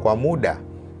unapimwa kwa muda.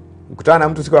 Ukutana na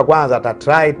mtu siku ya kwanza ata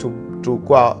try to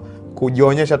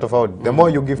kujionyesha tofauti. The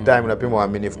more you give time unapimwa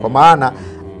uaminifu. Kwa maana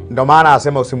ndio maana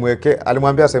anasema usimwekee,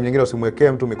 alimwambia sehemu nyingine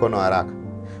usimwekee mtu mikono haraka.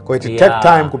 Kwa hiyo take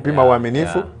time kupima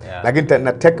uaminifu, lakini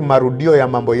na take marudio ya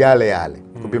mambo yale yale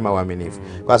kupima uaminifu.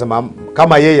 Kwa sababu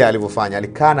kama yeye alivyofanya,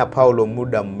 alikaa na Paulo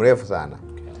muda mrefu sana.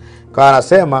 Kwa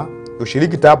anasema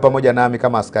ushiriki taabu pamoja nami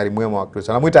kama askari mwema wa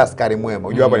Kristo. Anamuita askari mwema.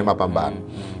 Unajua hapa ni mapambano.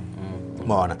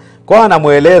 Umeona? Kwa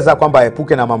anamueleza kwamba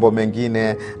aepuke na mambo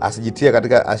mengine, asijitie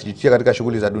katika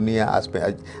shughuli za dunia,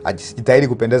 ajitahidi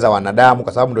kupendeza wanadamu,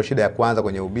 kwa sababu ndio shida ya kwanza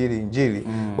kwenye ubiri injili.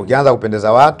 Ukianza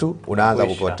kupendeza watu, unaanza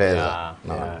kupoteza.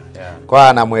 Kwa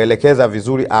anamuelekeza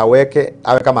vizuri awe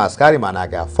kama askari, maana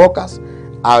yake focus,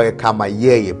 awe kama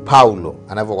yeye Paulo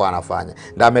anavyokuwa anafanya.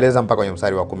 Ndio ameeleza mpaka kwenye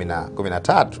mstari wa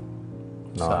 13.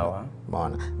 Sawa.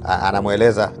 Umeona?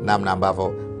 Anamueleza namna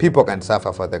ambavyo people can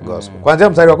suffer for the gospel. Kuanzia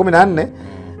mstari wa 14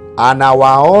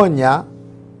 anawaonya,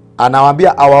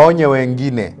 anawaambia awaonye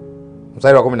wengine.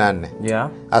 Mstari wa 14.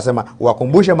 Anasema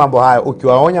wakumbushe mambo hayo,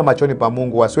 ukiwaonya machoni pa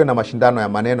Mungu wasiwe na mashindano ya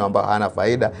maneno ambayo hana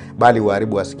faida, bali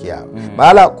uharibu wasikiao.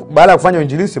 Baada ya kufanya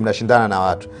injilisi mnashindana na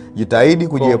watu. Jitahidi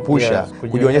kujiepusha,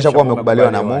 kujionyesha kuwa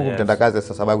umekubaliwa na Mungu, mtendakazi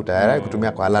sasa sababu tayari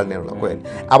kutumia kwa halali neno la kweli.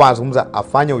 Hapa anazungumza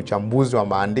afanye uchambuzi wa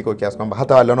maandiko kiasi kwamba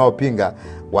hata wale wanaopinga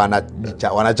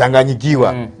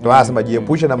wanachanganyikiwa. Ndio anasema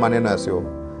jiepushe na maneno yasiyo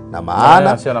na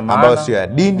maana ambayo sio ya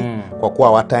dini, kwa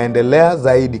kuwa wataendelea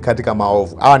zaidi katika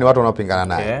maovu. Hawa ni watu wanaopingana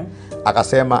naye.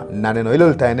 Akasema na neno hilo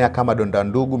litaenea kama donda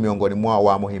ndugu, miongoni mwao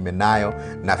wamo Himenayo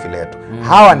na Fileto.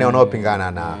 Hawa ni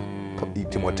wanaopingana na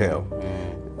Timotheo.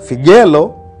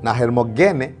 Figelo na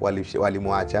Hermogene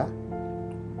walimwacha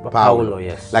Paulo.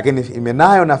 Lakini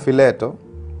Himenayo na Fileto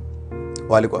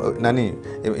walikuwa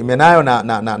Himenayo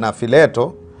na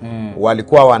Fileto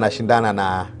walikuwa wanashindana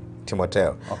na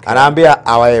Timotheo. Anaambia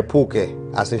awaepuke,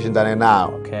 asishindane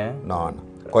nao. Naona.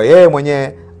 Kwa yeye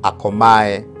mwenyewe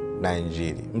akomae na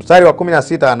Injili. Mstari wa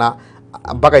 16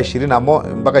 mpaka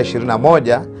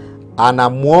 21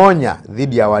 anamuonya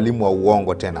dhidi ya walimu wa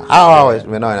uongo tena. Hawa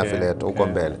tumenao na Fileto huko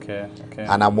mbele.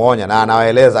 Anamuonya na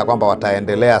anawaeleza kwamba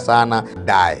wataendelea sana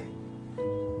dai.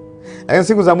 Lakini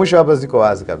siku za mwisho hapa ziko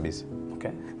wazi kabisa.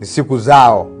 Ni siku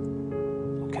zao.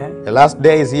 The last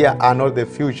days here are not the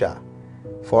future.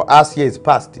 For us here is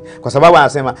past. Kwa sababu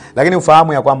anasema, lakini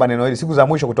ufahamu ya kwamba neno hili siku za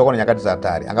mwisho kutoka na nyakati za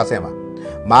hatari. Angasema,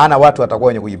 maana watu watakuwa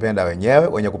wenye kujipenda wenyewe,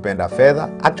 wenye kupenda fedha.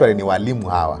 Actually ni walimu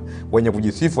hawa. Wenye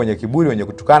kujisifu, wenye kiburi, wenye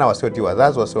kutukana, wasiotii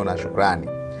wazazi, wasio na shukrani.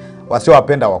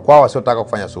 Wasiowapenda wakwao, wasiotaka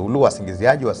kufanya suluhu,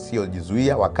 wasingiziaji,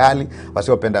 wasiojizuia, wakali,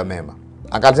 wasiopenda mema.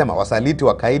 Akasema wasaliti,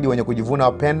 wakaidi, wenye kujivuna,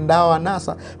 wapendao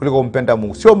anasa kuliko kumpenda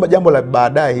Mungu. Sio jambo la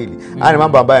baadaye hili. Haya ni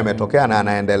mambo ambayo yametokea na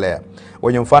yanaendelea.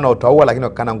 Wenye mfano utaua lakini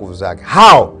wakana nguvu zake.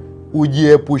 Hao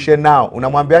ujiepushe nao.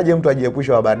 Unamwambiaje mtu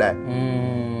ajiepushe wa baadaye?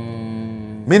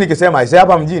 Mimi nikisema aise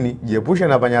hapa mjini jiepushe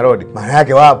na panya road, maana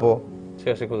yake wapo.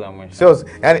 Sio siku za mwisho. Sio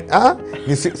yani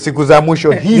ni siku za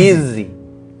mwisho hizi.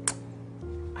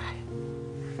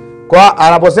 Kwa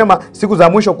anaposema siku za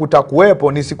mwisho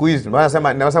kutakuwepo ni siku hizi.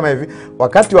 Maana nasema hivi,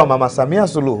 wakati wa Mama Samia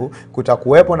Suluhu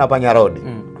kutakuwepo na panya road.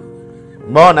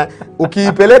 Umeona?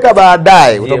 Ukiipeleka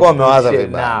baadaye utakuwa umewaza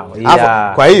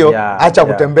vibaya. Kwa hiyo acha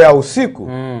kutembea usiku.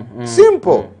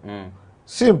 Simple.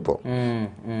 Simple.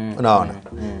 Unaona?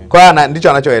 Kwa ndicho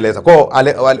anachoeleza. Kwa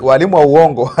walimu wa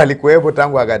uongo walikuwepo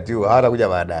tangu wakati huo, hawatakuja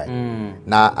baadaye.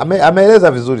 Na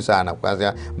ameeleza vizuri sana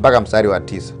kuanzia mpaka mstari wa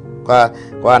 9.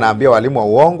 Kwa anaambia walimu wa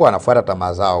uongo wanafuata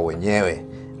tamaa zao wenyewe,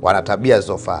 wana tabia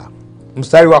zisofaa.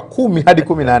 Mstari wa 10 hadi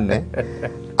 14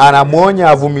 anamuonya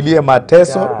avumilie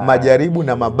mateso, majaribu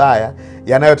na mabaya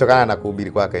yanayotokana na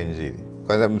kuhubiri kwake Injili.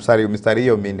 Kwanza mstari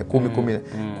hiyo 10, 11,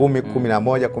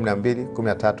 12,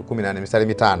 13, 14, mstari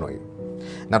mitano hiyo.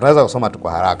 Na tunaweza kusoma tu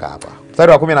kwa haraka hapa.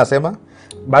 Mstari wa 10 anasema,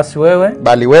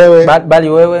 bali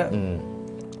wewe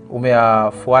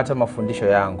umeyafuata mafundisho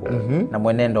yangu na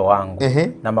mwenendo wangu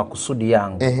na makusudi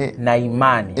yangu na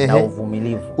imani na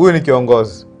uvumilivu. Huyu ni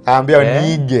kiongozi. Aambia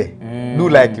niige. Do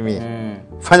like me.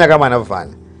 Fanya kama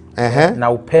anavyofanya.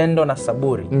 Na upendo na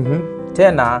saburi.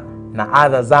 Tena na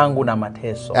adha zangu na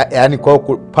mateso. Yaani kwa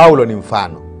Paulo ni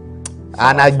mfano.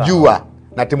 Anajua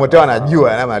na Timotheo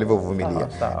anajua namna alivyovumilia.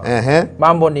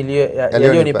 Mambo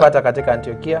yaliyonipata katika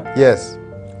Antiokia. Yes.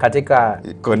 Katika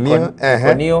Ikonio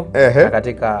na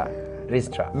katika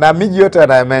Listra. Na miji yote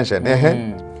ana mention.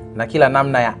 Na kila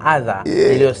namna ya adha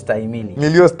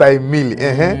niliyostahimili.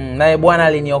 Naye Bwana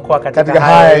aliniokoa katika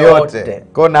haya yote.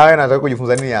 Kwa na wewe unataka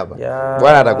kujifunza nini hapa?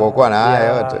 Bwana atakuokoa na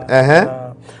haya yote.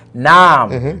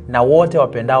 Naam, na wote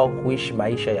wapendao kuishi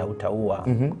maisha ya utauwa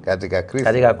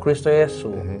katika Kristo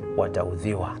Yesu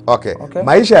wataudhiwa. Okay.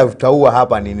 Maisha ya utauwa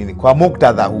hapa ni nini? Kwa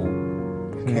muktadha huu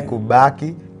ni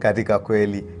kubaki katika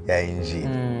kweli ya Injili.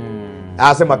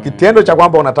 Anasema kitendo cha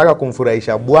kwamba unataka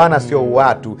kumfurahisha Bwana sio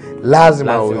watu,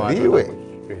 lazima udhiwe.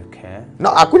 No,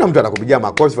 hakuna mtu atakupigia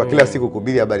makofi kwa kila siku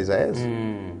kuhubiri habari za Yesu.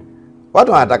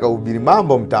 Watu wanataka uhubiri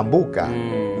mambo mtambuka,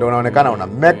 ndio unaonekana una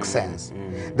make sense.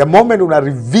 The moment una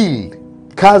reveal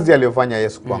kazi aliyofanya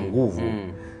Yesu kwa nguvu,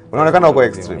 unaonekana uko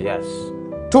extreme.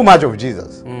 Too much of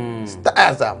Jesus.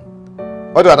 Stazam.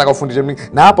 Watu wanataka kufundisha mingi.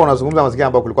 Na hapa unazungumza mazingira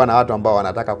ambayo kulikuwa na watu ambao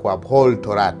wanataka kuuphold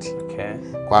Torati.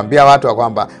 Kuambia watu wa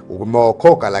kwamba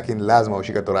umeokoka lakini lazima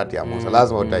ushike Torati ya Musa,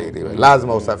 lazima utahiriwe,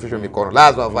 lazima usafishwe mikono,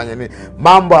 lazima ufanye nini?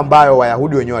 Mambo ambayo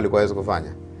Wayahudi wenyewe walikuwa hawezi kufanya.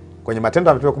 Kwenye Matendo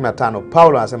ya Mitume 15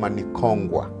 Paulo anasema ni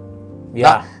kongwa.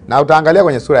 Na utaangalia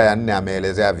kwenye sura ya 4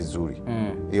 ameelezea vizuri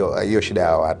hiyo shida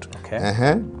ya watu.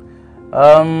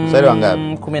 Mstari wa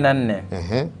ngapi?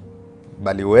 14.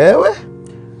 Bali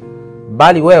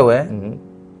wewe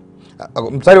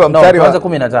mstari wa tuanze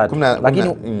 13.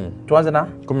 Lakini tuanze na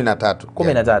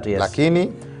 13. Yes.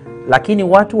 Lakini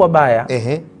watu wabaya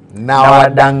na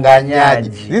wadanganyaji,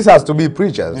 this has to be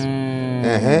preachers.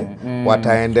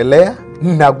 Wataendelea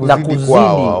na kuzidi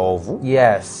kwa waovu.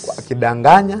 Yes.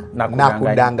 Wakidanganya na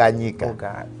kudanganyika.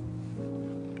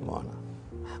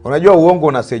 Unajua uongo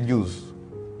una seduce.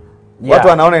 Watu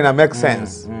wanaona ina make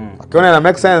sense. Wakiona ina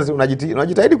make sense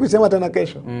unajitahidi kuisema tena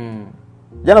kesho.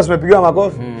 Jana tumepigiwa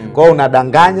makofi. Kwa hiyo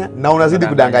unadanganya na unazidi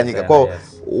kudanganyika. Kwa hiyo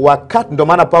wakati ndio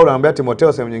maana Paulo anamwambia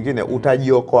Timotheo sehemu nyingine,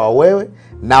 utajiokoa wewe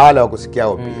na wale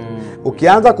wakusikiao pia.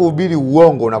 Ukianza kuhubiri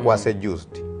uongo unakuwa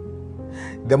seduced.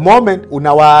 The moment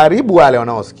unawaharibu wale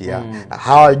wanaosikia,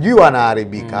 hawajui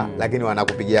wanaharibika, lakini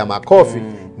wanakupigia makofi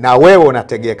na wewe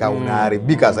unategeka,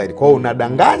 unaharibika zaidi. Kwa hiyo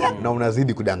unadanganya na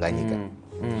unazidi kudanganyika.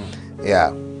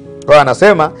 Kwa hiyo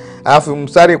anasema, alafu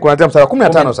kuanzia mstari wa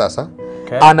 15 sasa,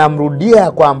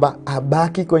 anamrudia kwamba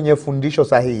abaki kwenye fundisho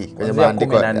sahihi kwenye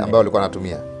maandiko ambayo alikuwa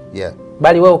anatumia.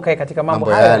 bali wewe ukae katika mambo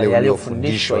haya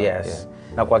yaliyofundishwa. Yes.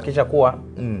 Na kuhakikisha kuwa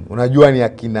unajua ni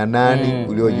akina nani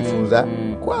uliojifunza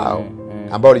kwao,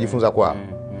 ambao ulijifunza kwao.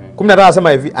 15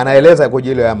 anasema hivi, anaeleza kwa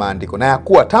ajili ya maandiko, na ya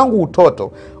kuwa tangu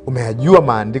utoto umeyajua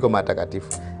maandiko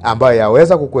matakatifu ambayo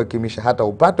yaweza kukuhekimisha hata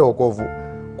upate wokovu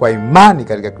kwa imani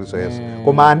katika Kristo Yesu.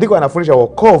 Kwa maandiko yanafundisha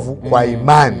wokovu kwa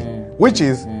imani, which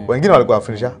is wengine walikuwa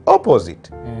wanafundisha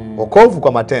opposite. Wokovu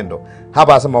kwa matendo.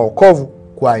 Hapa anasema wokovu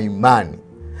kwa imani.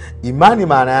 Imani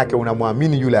maana yake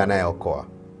unamwamini yule anayeokoa.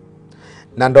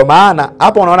 Na ndo maana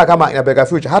hapa unaona kama inapeleka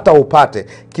future hata upate.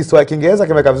 Kiswahili Kiingereza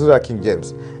kimeweka vizuri ya King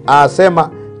James. Anasema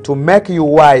to make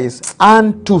you wise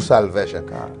unto salvation,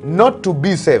 not to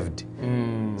be saved.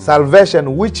 Salvation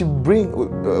which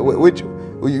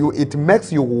it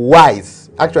makes you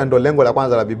wise. Actually ndo lengo la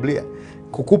kwanza la Biblia,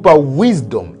 kukupa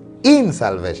wisdom in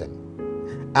salvation,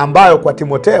 ambayo kwa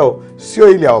Timotheo sio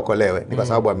ili aokolewe, ni kwa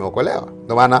sababu ameokolewa.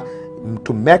 Ndio maana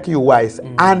to make you wise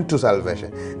unto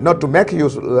salvation, not to make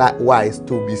you wise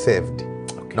to be saved.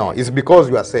 No, it's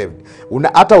because you are saved.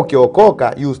 Hata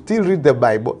ukiokoka, you still read the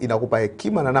Bible, inakupa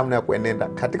hekima na namna ya kuenenda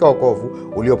katika wokovu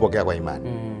uliopokea kwa imani.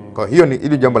 Kwa hiyo ni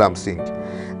ili jambo la msingi.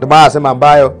 Ndio maana anasema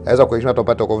ambayo aweza kuheshimiwa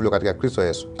tupate wokovu katika Kristo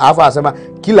Yesu. Alafu anasema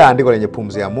kila andiko lenye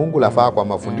pumzi ya Mungu lafaa kwa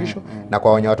mafundisho na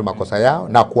kuwaonya watu makosa yao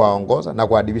na kuwaongoza na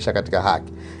kuadibisha katika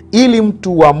haki, ili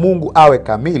mtu wa Mungu awe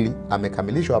kamili,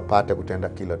 amekamilishwa apate kutenda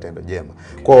kila tendo jema.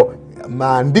 Kwa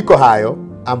maandiko hayo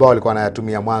ambao walikuwa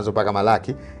wanayatumia mwanzo mpaka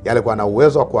Malaki, yalikuwa na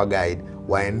uwezo wa kuwa guide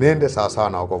waenende sawa sawa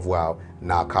na wokovu wao,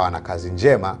 na wakawa na kazi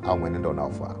njema au mwenendo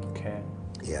unaofaa.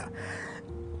 Yeah.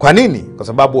 Kwa nini? Kwa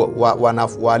sababu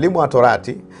walimu wa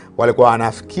Torati walikuwa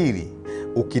wanafikiri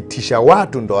ukitisha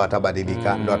watu ndo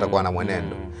watabadilika, ndo watakuwa na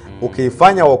mwenendo.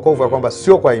 Ukifanya wokovu kwamba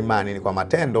sio kwa imani, ni kwa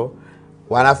matendo,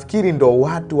 wanafikiri ndo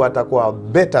watu watakuwa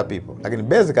better people. Lakini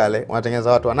basically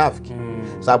wanatengeneza watu wanafiki.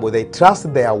 Sababu they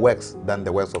trust their works than the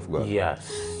works of God. Yes.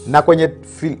 Na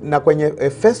kwenye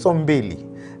Efeso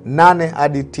 2:8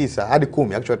 hadi 9 hadi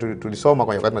 10, actually tulisoma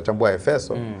kwenye wakati tunachambua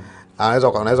Efeso.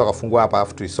 Unaweza kufungua hapa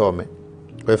afu tuisome.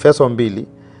 Kwa Efeso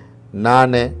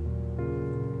 2:8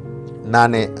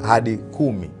 hadi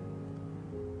 10.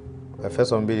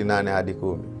 Efeso 2:8 hadi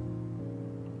 10.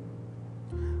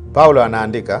 Paulo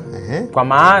anaandika, kwa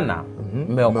maana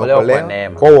mmeokolewa kwa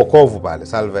neema. Kwa wokovu pale,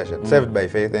 salvation, saved by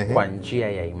faith, kwa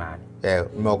njia ya imani.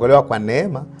 Mmeokolewa kwa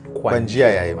neema kwa njia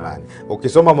ya imani.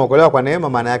 Ukisoma mmeokolewa kwa neema,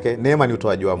 maana yake neema ni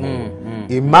utoaji wa Mungu.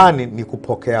 Imani ni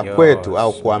kupokea kwetu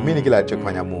au kuamini kila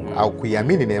alichofanya Mungu au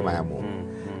kuiamini neema ya Mungu.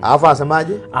 Alafu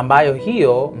anasemaje? Ambayo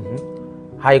hiyo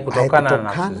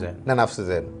haikutokana na nafsi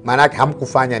zenu. Maana yake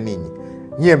hamkufanya ninyi.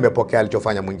 Nyie mmepokea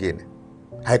alichofanya mwingine.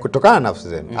 Haikutokana na nafsi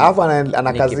zenu. Alafu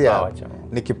anakazia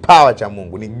ni kipawa cha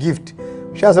Mungu, ni gift.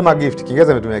 Ushasema gift,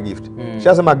 Kiingereza imetumia gift.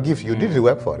 Ushasema gift, you did the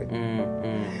work for it.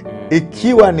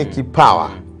 Ikiwa ni kipawa,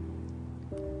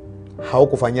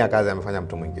 haukufanyia kazi amefanya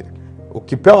mtu mwingine.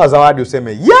 Ukipewa zawadi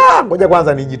useme, "Ya, ngoja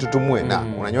kwanza nijitutumue." Na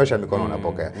unanyosha mikono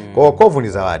unapokea. Kwa wokovu ni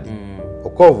zawadi.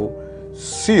 Wokovu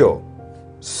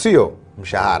sio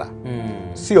mshahara.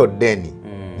 Sio deni,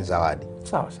 ni zawadi.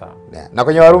 Sawa sawa. Na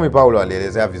kwenye Warumi Paulo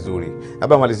alielezea vizuri.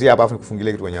 Labda malizia hapa afu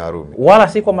nikufungilie kitu kwenye Warumi. Wala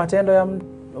si kwa matendo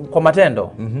kwa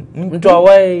matendo. Mtu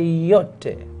awaye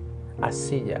yote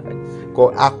asija.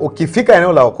 Kwa ukifika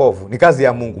eneo la wokovu, ni kazi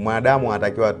ya Mungu. Mwanadamu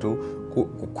anatakiwa tu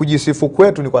kujisifu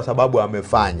kwetu ni kwa sababu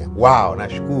amefanya. Wow,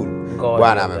 nashukuru.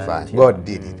 Bwana amefanya. God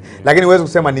did it. Lakini huwezi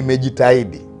kusema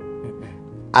nimejitahidi.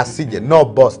 Asije, no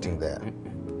boasting there.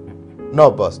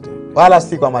 No boasting. Wala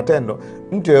si kwa matendo,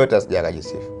 mtu yeyote asije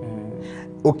akajisifu.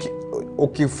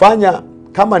 Ukifanya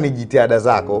kama ni jitihada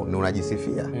zako ni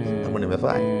unajisifia, hapo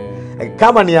nimefanya.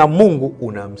 Kama ni ya Mungu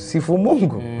unamsifu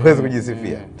Mungu, huwezi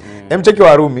kujisifia. Cheki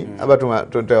Warumi, hapa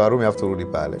tutoe Warumi afu turudi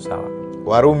pale. Sawa.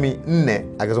 Warumi 4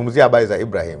 akizungumzia habari za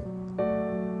Ibrahim.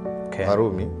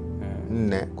 Warumi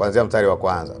 4 kuanzia mstari wa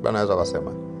kwanza. Bwana anaweza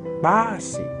kusema,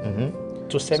 basi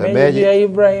tusemeje ya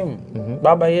Ibrahim,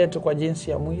 baba yetu kwa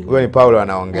jinsi ya mwili. Huyo ni Paulo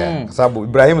anaongea. Kwa sababu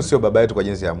Ibrahim sio baba yetu kwa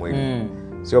jinsi ya mwili.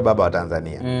 Sio baba wa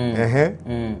Tanzania.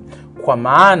 Kwa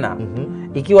maana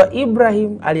ikiwa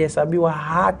Ibrahim alihesabiwa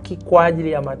haki kwa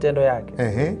ajili ya matendo yake,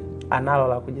 analo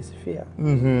la kujisifia.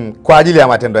 Kwa ajili ya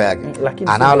matendo yake.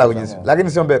 Analo la kujisifia.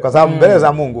 Lakini sio mbele, kwa sababu mbele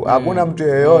za Mungu hakuna mtu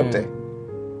yeyote.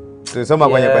 Tulisoma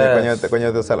kwenye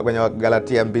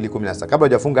Galatia 2:16. Kabla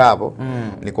hujafunga hapo,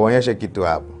 nikuonyeshe kitu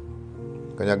hapo.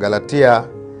 Kwenye Galatia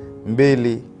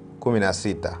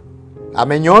 2:16.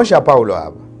 Amenyoosha Paulo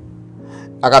hapa.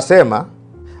 Akasema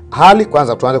hali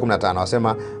kwanza tuanze 15.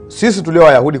 Anasema sisi tulio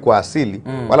Wayahudi kwa asili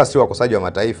wala si wakosaji wa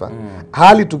mataifa,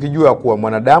 hali tukijua kuwa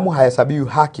mwanadamu hahesabiwi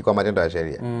haki kwa matendo ya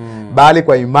sheria, bali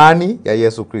kwa imani ya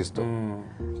Yesu Kristo.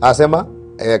 Anasema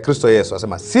Kristo Yesu.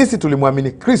 Asema sisi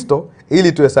tulimwamini Kristo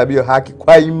ili tuhesabiwe haki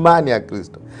kwa imani ya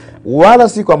Kristo, wala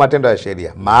si kwa matendo ya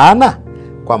sheria. Maana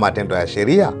kwa matendo ya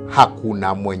sheria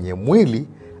hakuna mwenye mwili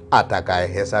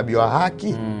atakayehesabiwa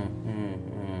haki.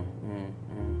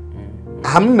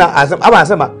 Hamna,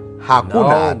 anasema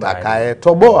hakuna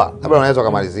atakayetoboa. Labda unaweza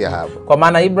kumalizia hapo. Kwa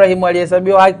maana Ibrahim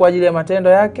alihesabiwa haki kwa ajili ya matendo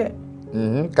yake.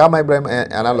 Kama Ibrahim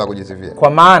analo la kujisifia. Kwa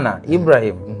maana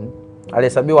Ibrahim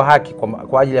alihesabiwa haki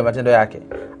kwa ajili ya matendo yake,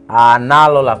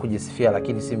 analo la kujisifia,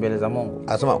 lakini si mbele za Mungu.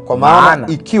 Anasema kwa maana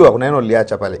ikiwa, kuna neno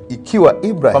liacha pale, ikiwa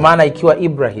Ibrahim. Kwa maana ikiwa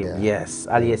Ibrahim, yes,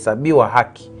 alihesabiwa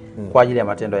haki kwa ajili ya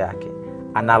matendo yake,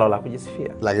 analo la kujisifia,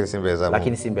 lakini si mbele za Mungu.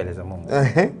 Lakini si mbele za Mungu.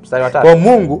 Mstari wa 3. Kwa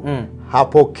Mungu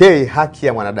hapokei haki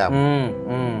ya mwanadamu.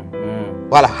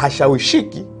 Wala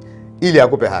hashawishiki ili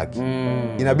akupe haki.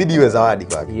 Inabidi iwe zawadi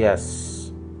kwake. Yes.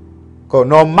 Kwa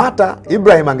no matter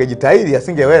Ibrahim angejitahidi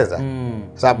asingeweza.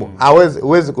 Sababu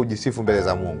huwezi kujisifu mbele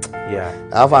za Mungu.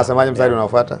 Alafu anasemaje mstari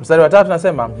unaofuata? Mstari wa 3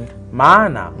 nasema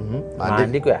maana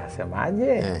maandiko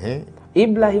yanasemaje?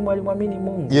 Ibrahim alimwamini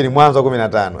Mungu. Hiyo ni Mwanzo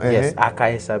 15. Yes,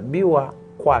 akahesabiwa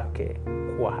kwake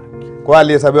kuwa haki. Kwa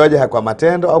alihesabiwaje, kwa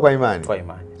matendo au kwa imani? Kwa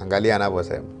imani. Angalia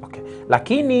anavyosema. Okay.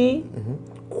 Lakini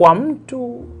kwa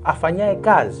mtu afanyaye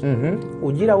kazi,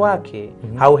 ujira wake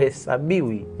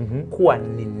hauhesabiwi kuwa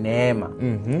ni neema,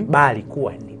 bali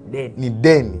kuwa ni deni. Ni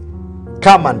deni.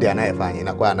 Kama ndiye anayefanya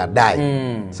inakuwa anadai.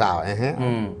 Sawa,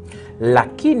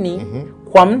 Lakini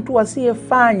kwa mtu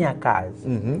asiyefanya kazi,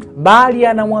 bali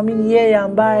anamwamini yeye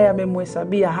ambaye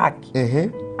amemhesabia haki,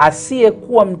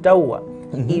 asiyekuwa mtaua,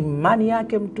 imani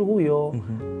yake mtu huyo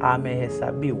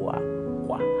amehesabiwa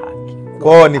kwa haki.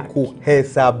 Kwa ni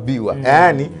kuhesabiwa.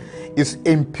 Yaani is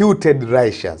imputed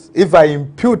righteous. If I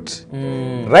impute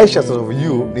righteousness of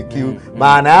you,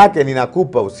 maana yake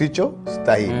ninakupa usicho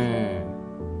stahili.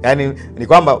 Yaani ni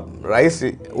kwamba rais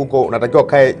huko unatakiwa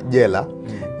kae jela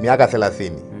miaka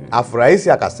 30. Afu rais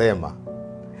akasema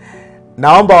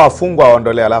naomba wafungwa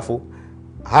waondolewe, alafu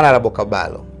hana rabo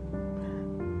kabalo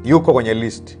yuko kwenye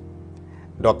list.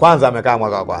 Ndio kwanza amekaa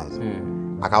mwaka wa kwanza.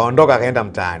 Akaondoka akaenda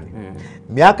mtaani.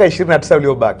 Miaka 29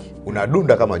 iliyobaki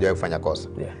unadunda kama hujawahi kufanya kosa.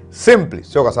 Simply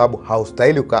sio kwa sababu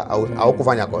haustahili au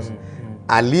kufanya kosa.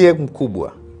 Aliye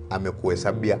mkubwa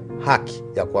amekuhesabia haki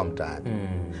ya kuwa mtaani.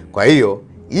 Kwa hiyo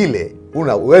ile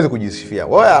uweze kujisifia.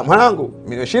 Oya mwanangu,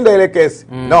 nimeshinda ile kesi.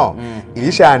 No,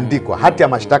 ilishaandikwa, hati ya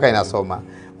mashtaka inasoma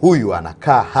huyu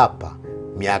anakaa hapa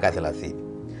miaka 30.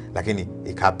 Lakini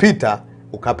ikapita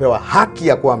ukapewa haki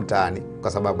ya kuwa mtaani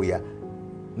kwa sababu ya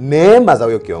neema za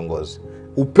huyo kiongozi,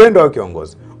 upendo wa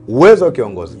kiongozi, uwezo wa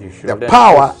kiongozi. The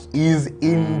power is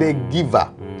in the giver,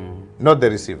 not the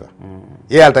receiver.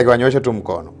 Yeye alitakiwa nyoshe tu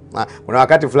mkono. Kuna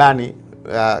wakati fulani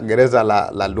gereza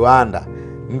la Luanda,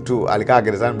 mtu alikaa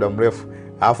gerezani muda mrefu,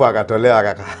 alafu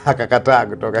akatolewa akakataa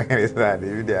kutoka gerezani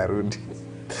ili arudi.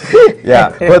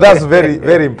 So that's very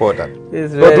very important.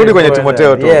 Turudi kwenye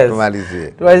Timotheo tumalizie.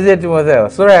 Tumalizie Timotheo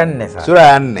sura ya 4 sasa. Sura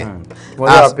ya 4.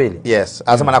 Mstari wa 2. Yes,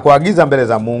 anasema na kuagiza mbele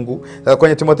za Mungu.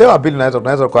 Kwenye Timotheo wa 2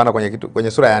 tunaweza kuona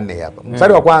kwenye sura ya 4 hapa.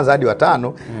 Mstari wa kwanza hadi wa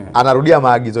 5 anarudia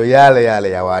maagizo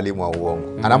yale ya walimu wa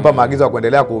uongo. Anampa maagizo ya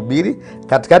kuendelea kuhubiri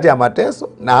katikati ya mateso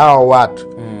na hao watu.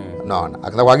 Naona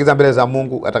akakuagiza mbele za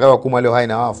Mungu atakayewahukumu walio hai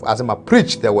na wafu. Anasema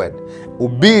preach the word.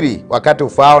 Hubiri wakati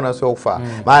ufao na sio ufaa.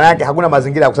 Maana yake hakuna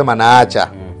mazingira ya kusema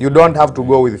naacha. You don't have to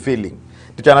go with feeling.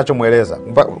 Ndicho anachomueleza.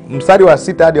 Mstari wa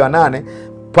 6 hadi wa 8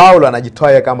 Paulo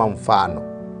anajitoa kama mfano.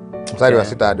 Mstari wa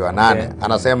 6 hadi wa 8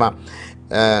 anasema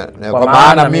kwa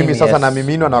maana mimi sasa na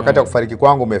miminwa na wakati wa kufariki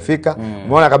kwangu umefika.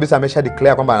 Umeona kabisa amesha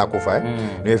declare kwamba anakufa.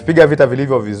 Nimepiga vita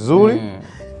vilivyo vizuri.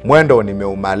 Mwendo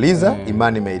nimeumaliza,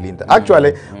 imani nimeilinda.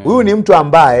 Actually, huyu ni mtu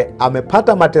ambaye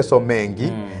amepata mateso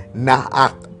mengi na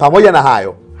pamoja na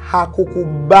hayo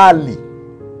hakukubali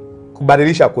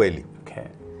kubadilisha kweli.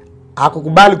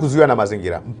 Hakukubali kuzuiwa na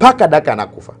mazingira mpaka dakika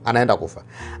anaenda kufa.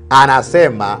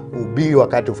 Anasema ubiri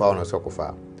wakati ufao na sio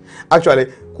kufaa. Actually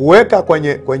kuweka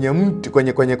kwenye mti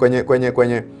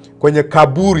kwenye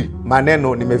kaburi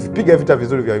maneno nimevipiga vita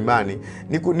vizuri vya imani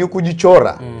ni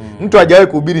kujichora. Mtu hajawahi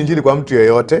kuhubiri injili kwa mtu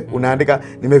yeyote, unaandika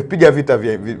nimevipiga vita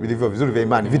vilivyo vizuri vya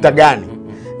imani. Vita gani?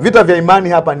 Vita vya imani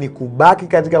hapa ni kubaki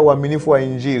katika uaminifu wa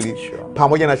injili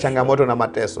pamoja na changamoto na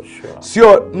mateso.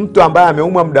 Sio mtu ambaye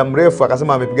ameumwa muda mrefu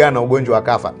akasema amepigana na ugonjwa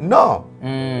akafa. No.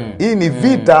 Hii ni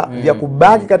vita vya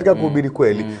kubaki katika kuhubiri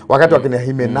kweli. Wakati wakina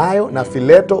Himenayo na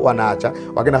Fileto wanaacha,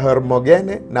 wakina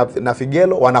Hermogene na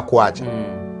Figelo wanakuacha.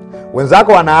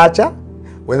 Wenzako wanaacha,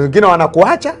 wengine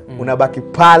wanakuacha, unabaki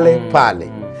pale pale.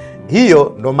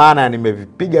 Hiyo ndo maana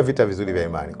nimevipiga vita vizuri vya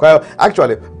imani. Kwa hiyo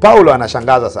actually Paulo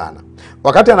anashangaza sana.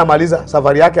 Wakati anamaliza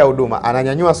safari yake ya huduma,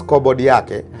 ananyanyua scoreboard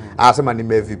yake, anasema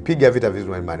nimevipiga vita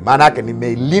vizuri vya imani. Maana yake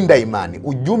nimeilinda imani.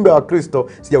 Ujumbe wa Kristo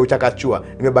sijauchakachua,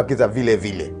 nimebakiza vile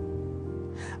vile.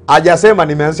 Hajasema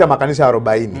nimeanzisha makanisa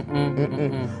 40.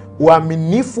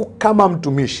 Uaminifu kama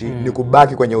mtumishi ni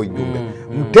kubaki kwenye ujumbe.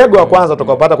 Mtego wa kwanza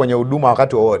utakapata kwenye huduma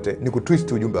wakati wowote ni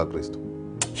kutwist ujumbe wa Kristo.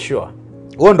 Sure.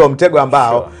 Huo ndo mtego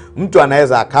ambao mtu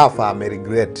anaweza akafa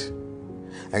ameregret.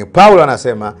 Yani Paulo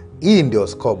anasema hii ndio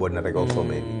scoreboard nataka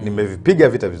usome. Nimevipiga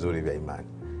vita vizuri vya imani.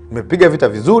 Nimepiga vita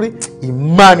vizuri,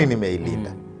 imani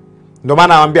nimeilinda. Ndio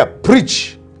maana anamwambia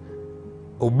preach,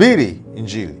 hubiri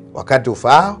injili wakati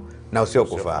ufaao na usio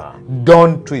kufaa.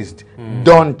 Don't twist,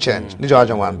 don't change. Ndicho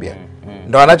anachomwambia.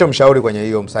 Ndio anachomshauri kwenye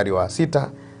hiyo mstari wa 6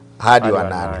 hadi wa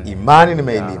 8. Imani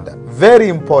nimeilinda. Very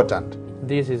important.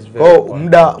 This is very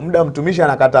important. Muda mtumishi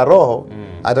anakata roho,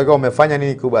 atakiwa umefanya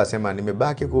nini kubwa, asema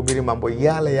nimebaki kuhubiri mambo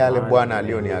yale Bwana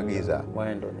alioniagiza.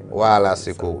 Wala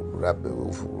siku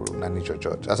nani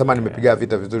chochote. Asema nimepiga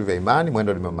vita vizuri vya imani,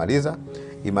 mwendo nimemaliza,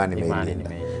 imani nimeilinda.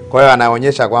 Kwa hiyo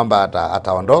anaonyesha kwamba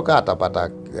ataondoka, atapata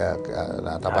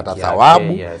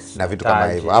thawabu na vitu kama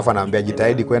hivyo. Alafu anaambia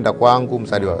jitahidi kwenda kwangu,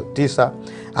 mstari wa 9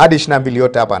 hadi 22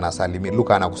 yote hapa anasalimia.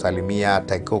 Luka anakusalimia,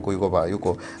 Taikoko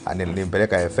yuko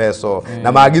nimpeleka Efeso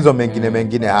na maagizo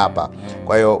mengine hapa.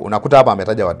 Kwa hiyo unakuta hapa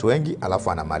ametaja watu wengi,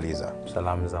 alafu anamaliza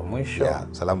salamu za mwisho.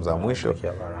 Salamu za mwisho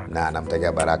na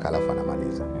anamtakia baraka, alafu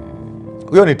anamaliza.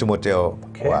 Huyo ni Timotheo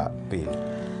wa pili.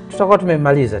 Tutakuwa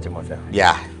tumemaliza Timotheo.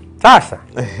 Sasa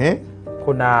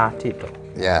kuna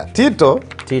Tito.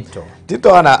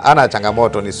 Tito ana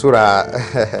changamoto, ni sura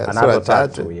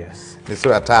chache. Ni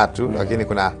sura 3, lakini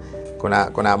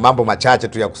kuna mambo machache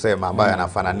tu ya kusema ambayo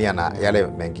yanafanania na yale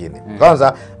mengine.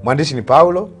 Kwanza mwandishi ni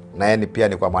Paulo na yeye pia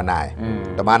ni kwa mwanae.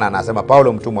 Ndio maana anasema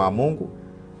Paulo mtumwa wa Mungu,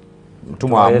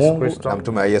 na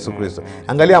mtume wa Yesu Kristo.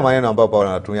 Angalia maneno ambayo Paulo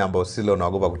anatumia ambayo silo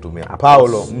unaogopa kutumia.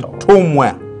 Paulo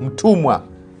mtumwa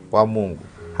wa Mungu.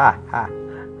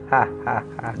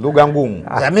 Lugha ngumu.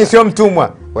 Mimi sio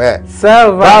mtumwa.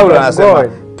 Paulo anasema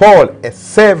Paul a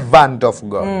servant of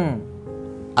God.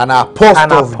 An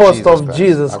apostle of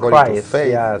Jesus Christ.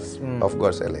 Of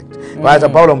God's elect. Kwa hiyo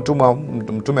Paulo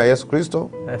mtume wa Yesu Kristo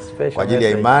kwa ajili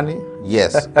ya imani.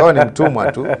 Yes. Kwa ni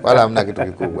mtumwa tu, wala hamna kitu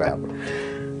kikubwa hapo.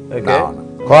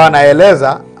 Kwa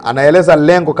anaeleza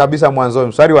lengo kabisa mwanzo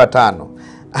mstari wa 5.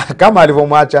 Kama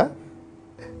alivyomwacha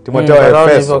Timotheo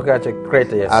Efeso.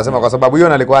 Anasema kwa sababu hiyo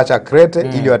nalikuacha Krete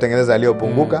ili watengeneze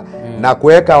aliyopunguka na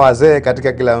kuweka wazee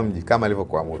katika kila mji kama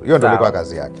alivyokuamuru. Hiyo ndio ilikuwa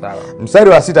kazi yake. Mstari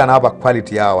wa 6 anawapa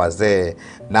quality ya wazee,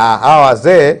 na hawa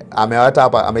wazee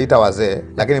ameita wazee,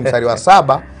 lakini mstari wa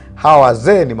 7 hawa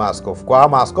wazee ni maaskofu. Kwa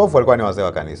maaskofu walikuwa ni wazee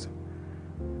wa kanisa.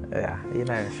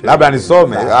 Labda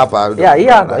nisome hapa.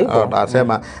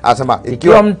 Anasema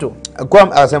ikiwa mtu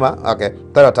anasema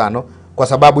mstari wa 5, kwa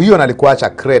sababu hiyo nalikuacha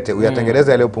Krete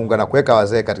uyatengeneze yaliyopunguka na kuweka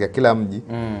wazee katika kila mji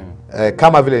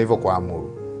kama vile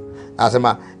nilivyokuamuru.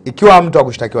 Anasema ikiwa mtu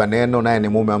akushtakiwa neno naye ni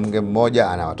mume wa mke mmoja,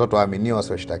 ana watoto waaminio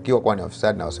wasioshtakiwa kwa ni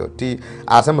wafisadi na wasiotii.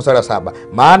 Anasema mstari wa 7,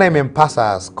 maana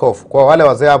imempasa askofu. Kwa wale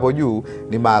wazee hapo juu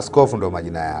ni maaskofu ndio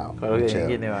majina yao.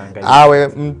 Awe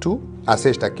mtu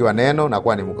asiyeshtakiwa neno na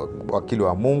kuwa ni wakili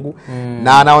wa Mungu.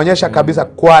 Na anaonyesha kabisa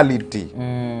quality.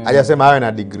 Hajasema awe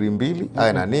na degree 2,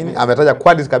 awe na nini. Ametaja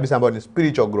quality kabisa ambayo ni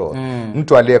spiritual growth.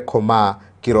 Mtu aliyekomaa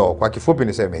kiroho. Kwa kifupi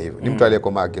niseme hivyo, ni mtu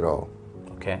aliyekomaa kiroho.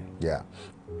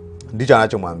 Ndicho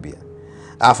anachomwambia.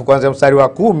 Alafu kwanza mstari wa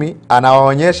 10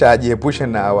 anawaonyesha ajiepushe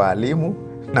na walimu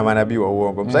na manabii wa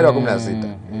uongo. Mstari wa 16.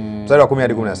 Mstari wa 10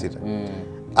 hadi 16.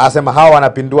 Anasema hawa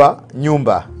wanapindua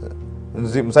nyumba.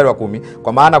 Mstari wa 10,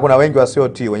 kwa maana kuna wengi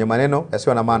wasiotii, wenye maneno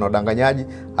yasiyo na maana, wadanganyaji.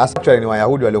 Actually ni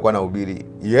Wayahudi waliokuwa na ubiri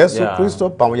Yesu Kristo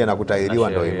pamoja na kutahiriwa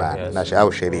ndio imani na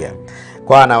sheria.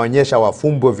 Kwa anaonyesha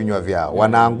wafumbwe vinywa vyao,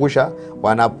 wanaangusha,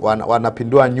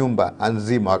 wanapindua nyumba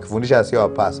nzima wakifundisha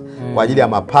yasiyowapasa kwa ajili ya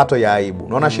mapato ya aibu.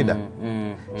 Unaona shida?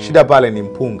 Shida pale ni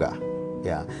mpunga.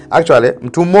 Actually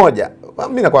mtu mmoja,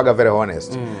 mimi nakuaga very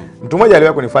honest. Mtu mmoja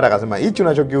aliwahi kunifuata akasema hichi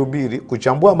unachokihubiri,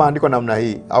 kuchambua maandiko namna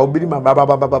hii, au hubiri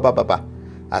baba.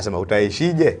 Anasema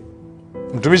utaishije?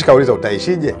 Mtumishi kauliza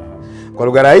utaishije? Kwa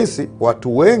lugha rahisi,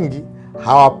 watu wengi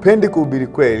hawapendi kuhubiri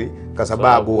kweli kwa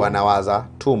sababu wanawaza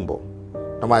tumbo.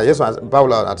 Kama Yesu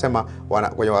Paulo anasema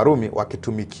kwenye Warumi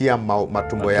wakitumikia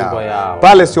matumbo yao.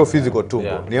 Pale sio physical tumbo.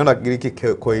 Niona Kigiriki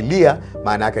koilia,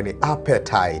 maana yake ni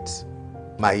appetite.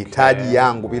 Mahitaji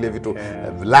yangu, vile vitu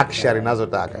luxury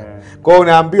nazotaka. Kwa hiyo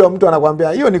unaambiwa, mtu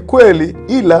anakuambia hiyo ni kweli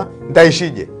ila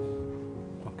nitaishije?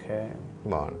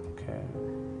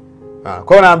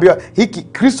 Kwa hiyo naambiwa hiki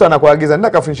Kristo anakuagiza nenda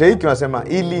kafundisha hiki, unasema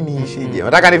ili niishije?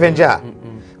 Nataka nive njaa.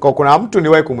 Kwa kuna mtu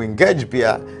niwahi kumengage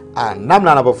pia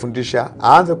namna anapofundisha,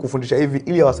 aanze kufundisha hivi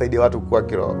ili awasaidie watu kukua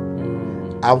kiroho.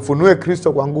 Amfunue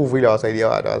Kristo kwa nguvu ili awasaidie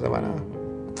watu. Wasema na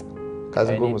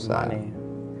kazi ngumu sana.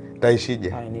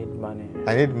 Taishije?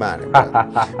 I need money.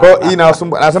 Kwa hiyo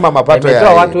inawasumbua. Anasema mapato ya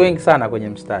watu wengi sana kwenye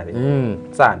mstari.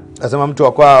 Sana. Anasema mtu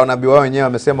wa kwao nabii wao wenyewe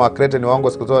wamesema Wakrete ni waongo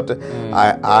siku zote,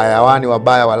 hayawani,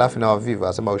 wabaya, walafi na wavivu.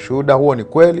 Anasema ushuhuda huo ni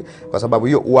kweli, kwa sababu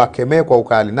hiyo uwakemee kwa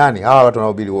ukali nani hawa watu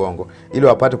wanaohubiri uongo, ili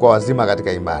wapate kwa wazima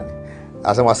katika imani.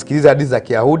 Anasema wasikilize hadithi za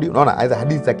Kiyahudi. Unaona, aidha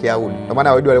hadithi za Kiyahudi. Kwa maana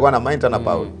Wayahudi walikuwa na mind na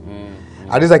Paulo.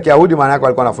 Hadithi za Kiyahudi maana yake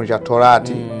walikuwa wanafundisha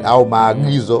Torati au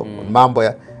maagizo, mambo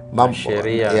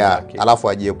sheria, alafu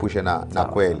ajiepushe na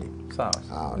kweli. Sawa.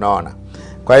 Unaona.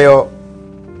 Kwa hiyo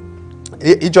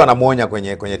hicho anamuonya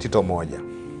kwenye Tito 1.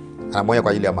 Anamuonya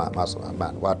kwa ajili ya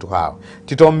watu hao.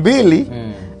 Tito 2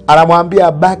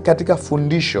 anamwambia baki katika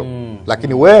fundisho,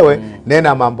 lakini wewe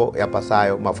nena mambo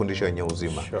yapasayo mafundisho yenye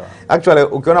uzima. Actually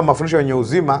ukiona mafundisho yenye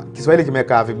uzima, Kiswahili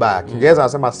kimekaa vibaya. Kiingereza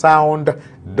anasema sound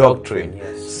doctrine.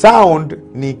 Sound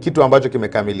ni kitu ambacho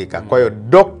kimekamilika. Kwa hiyo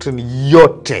doctrine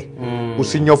yote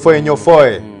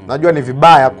usinyofoe. Najua ni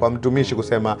vibaya kwa mtumishi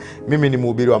kusema mimi ni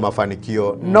mhubiri wa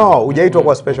mafanikio. No, hujaitwa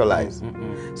kwa specialize.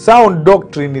 Sound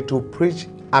doctrine ni to preach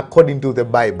according to the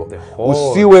Bible.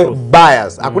 Usiwe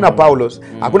bias. Hakuna Paulos,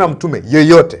 hakuna mtume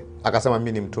yeyote akasema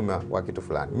mimi ni mtume wa kitu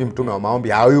fulani. Mimi mtume wa maombi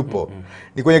hayupo.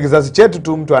 Ni kwenye kizazi chetu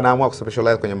tu mtu anaamua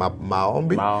kuspecialize kwenye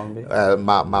maombi.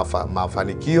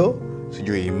 Mafanikio,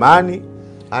 sijui imani,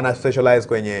 ana specialize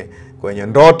kwenye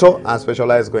ndoto, ana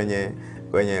specialize kwenye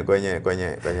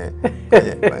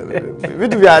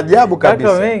vitu vya ajabu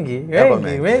kabisa. Wengi.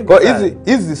 Kwa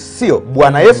hizi sio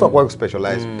Bwana Yesu kwa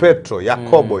specialize. Petro,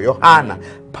 Yakobo, Yohana,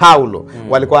 Paulo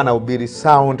walikuwa wanahubiri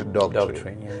sound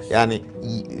doctrine. Yaani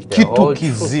kitu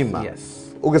kizima.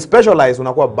 Ukispecialize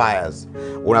unakuwa bias.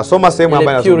 Unasoma sehemu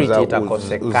ambayo inazungumza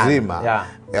uzima.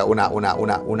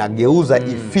 Unageuza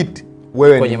ifit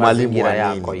wewe ni mwalimu wa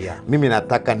nini. Mimi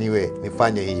nataka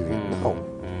nifanye hivi.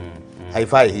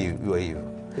 Haifai hivi.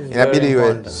 Inabidi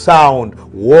iwe sound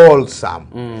wholesome.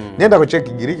 Nenda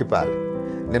kucheki Kigiriki pale.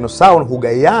 Neno sound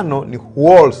hugaiano ni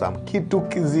wholesome, kitu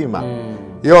kizima.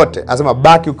 Yote, anasema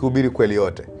baki ukihubiri kweli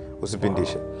yote,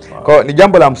 usipindishe. Kwa hiyo ni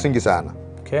jambo la msingi sana.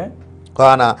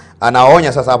 Kwa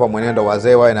anaonya sasa hapa mwenendo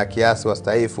wazee wawe na kiasi,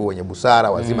 wastaifu, wenye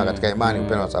busara, wazima katika imani,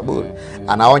 upendo na saburi.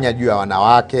 Anaonya juu ya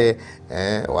wanawake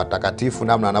watakatifu,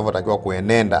 namna wanavyotakiwa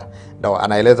kuenenda. Ndio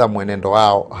anaeleza mwenendo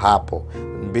wao hapo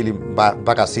 2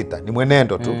 mpaka 6. Ni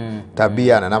mwenendo tu,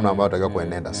 tabia na namna ambayo wanatakiwa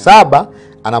kuenenda. 7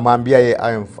 anamwambia yeye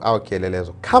awe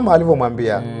kielelezo kama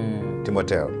alivyomwambia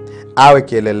Timotheo. Awe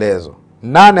kielelezo.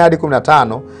 8 hadi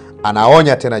 15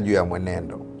 anaonya tena juu ya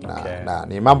mwenendo. Na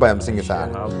ni mambo ya msingi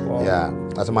sana.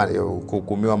 Nasema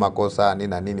kuhukumiwa makosa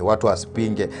nini watu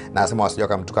wasipinge, na nasema wasije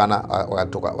wakamtukana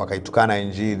wakaitukana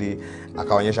injili,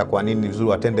 akaonyesha kwa nini vizuri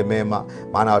watende mema.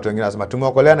 Maana watu wengine wanasema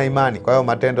tumeokolea na imani, kwa hiyo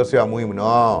matendo sio muhimu.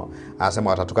 No, anasema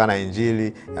watatukana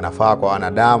injili, yanafaa kwa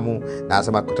wanadamu. Na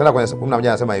anasema tena kwenye 11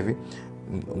 anasema hivi,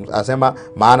 anasema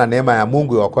maana neema ya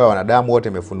Mungu yaokoa wanadamu wote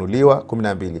imefunuliwa.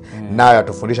 12 nayo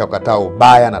atufundisha kukataa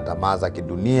ubaya na tamaa za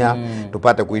kidunia,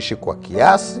 tupate kuishi kwa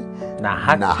kiasi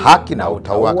na haki na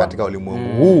utaua katika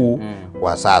ulimwengu huu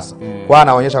wa sasa. Kwa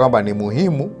anaonyesha kwamba ni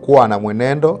muhimu kuwa na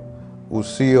mwenendo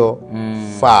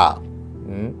usiofaa.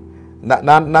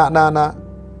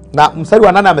 Na mstari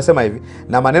wa 8 amesema hivi,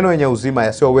 na maneno yenye uzima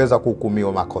yasiyoweza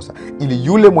kuhukumiwa makosa, ili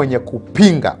yule mwenye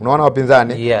kupinga, unaona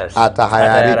wapinzani,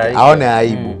 atahayariki, aone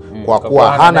aibu, kwa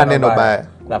kuwa hana neno baya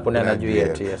la kunena juu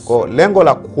yetu. Kwa lengo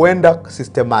la kwenda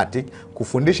systematic,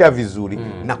 kufundisha vizuri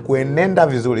na kuenenda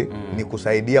vizuri ni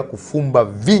kusaidia kufumba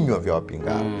vinywa vya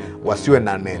wapingao, wasiwe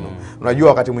na neno. Unajua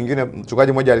wakati mwingine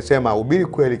mchungaji mmoja alisema hubiri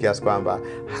kweli kiasi kwamba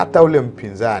hata ule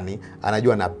mpinzani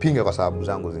anajua napinga kwa sababu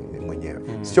zangu mwenyewe,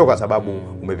 sio kwa sababu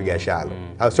umepiga shalo,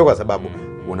 au sio kwa sababu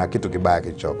una kitu kibaya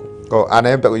kichoko. Kwa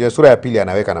anaempa kwenye sura ya 2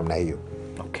 anaweka namna hiyo.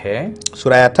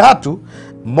 Sura ya 3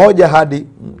 1 hadi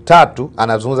 3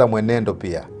 anazungumza mwenendo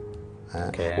pia.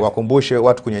 Wakumbushe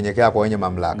watu kunyenyekea kwa wenye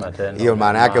mamlaka. Hiyo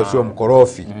maana yake usio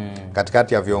mkorofi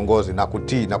katikati ya viongozi, na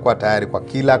kutii na kuwa tayari kwa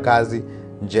kila kazi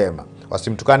njema.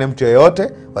 Wasimtukane mtu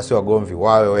yeyote, wasi wagomvi,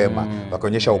 wawe wema,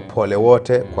 wakionyesha upole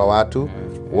wote kwa watu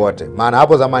wote. Maana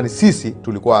hapo zamani sisi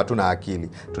tulikuwa hatuna akili,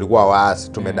 tulikuwa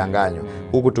waasi, tumedanganywa,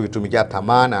 huku tukitumikia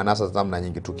tamaa na anasa za namna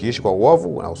nyingi, tukiishi kwa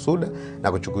uovu na usuda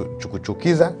na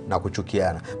kuchukiza na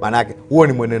kuchukiana. Maana yake huo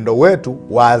ni mwenendo wetu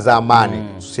wa zamani,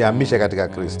 tusihamishe katika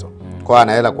Kristo. Kwa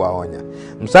anaela kuwaonya.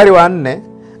 Mstari wa 4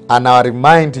 ana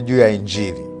remind juu ya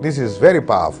injili. This is very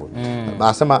powerful.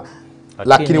 Anasema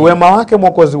lakini wema wake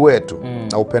Mwokozi wetu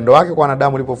na upendo wake kwa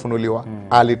wanadamu ulipofunuliwa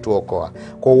alituokoa.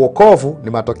 Kwa uokovu ni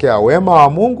matokeo ya wema wa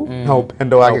Mungu na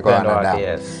upendo wake kwa wanadamu.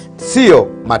 Sio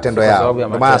matendo yao.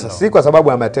 Kwa maana si kwa sababu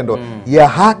ya matendo ya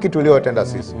haki tuliyotenda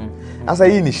sisi. Sasa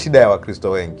hii ni shida ya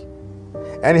Wakristo wengi.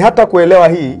 Yaani hata kuelewa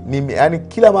hii ni yani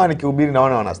kila mara nikihubiri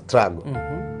naona wana struggle.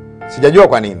 Sijajua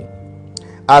kwa nini.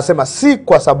 Anasema si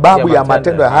kwa sababu ya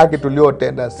matendo ya haki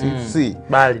tuliyotenda sisi,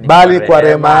 bali kwa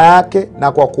rehema yake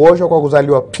na kwa kuoshwa kwa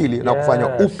kuzaliwa pili na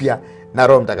kufanywa upya na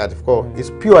Roho Mtakatifu.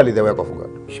 It's purely the work of God.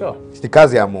 Sure. Ni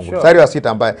kazi ya Mungu. Mstari wa 6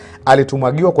 ambaye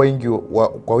alitumwagiwa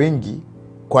kwa wingi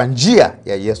kwa njia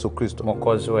ya Yesu Kristo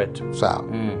Mwokozi wetu. Sawa.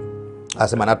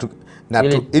 Anasema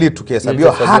ili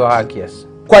tukihesabiwa haki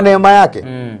kwa neema yake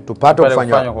tupate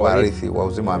kufanywa warithi wa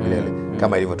uzima wa milele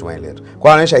kama ilivyo tumaini letu.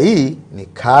 Kwa anaonyesha hii ni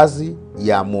kazi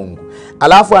ya Mungu.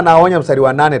 Alafu anaonya mstari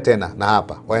wa 8 tena na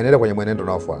hapa waendelee kwenye mwenendo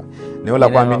unaofuata. Neno la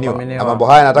kuaminiwa na mambo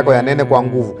haya nataka yanene kwa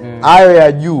nguvu. Hayo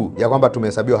ya juu ya kwamba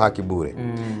tumehesabiwa haki bure.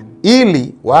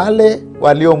 Ili wale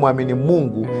waliomwamini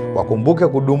Mungu wakumbuke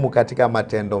kudumu katika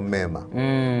matendo mema.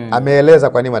 Ameeleza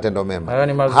kwa nini matendo mema.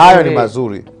 Hayo ni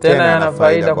mazuri tena yana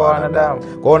faida kwa wanadamu.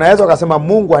 Kwa hiyo unaweza ukasema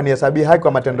Mungu anihesabii haki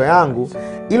kwa matendo yangu,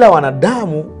 ila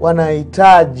wanadamu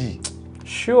wanahitaji.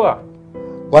 Sure.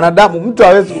 Wanadamu mtu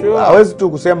hawezi tu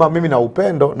kusema mimi na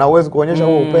upendo na uwezi kuonyesha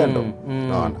huo upendo.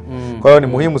 Unaona? Kwa hiyo ni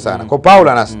muhimu sana. Kwa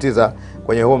Paulo anasisitiza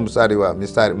kwenye huo mstari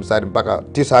mpaka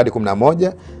 9 hadi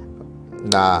 11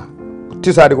 na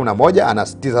 9 hadi 11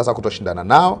 anasisitiza sasa kutoshindana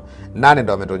nao. 8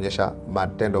 ndio ametuonyesha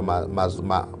matendo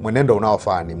mwenendo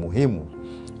unaofaa ni muhimu.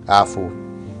 Alafu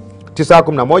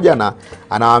 9:11 na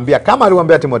anawaambia kama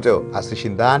aliwaambia Timotheo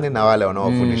asishindane na wale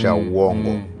wanaofundisha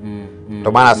uongo.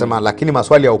 Ndio maana anasema lakini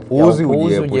maswali ya upuuzi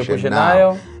ujiepushe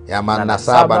nayo, ya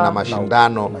manasaba na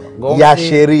mashindano ya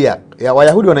sheria. Ya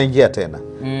Wayahudi wanaingia tena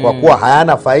kwa kuwa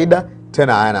hayana faida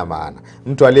tena hayana maana.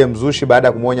 Mtu aliyemzushi baada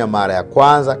ya kumuonya mara ya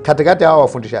kwanza katikati hao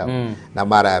wafundishao na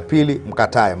mara ya pili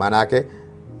mkatae, maana yake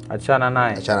achana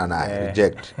naye,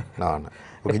 reject. Naona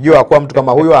ukijua kwa mtu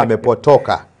kama huyo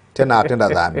amepotoka tena atenda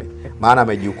dhambi, maana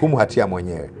amejihukumu hatia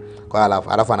mwenyewe. Kwa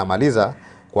alafu anamaliza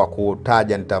kwa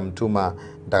kutaja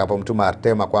nitakapomtuma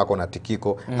Artema kwako na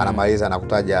Tikiko. Anamaliza na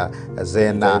kutaja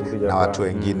Zena na watu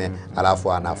wengine,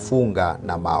 alafu anafunga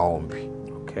na maombi.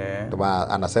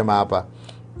 Anasema hapa,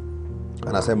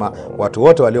 anasema watu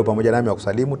wote walio pamoja nami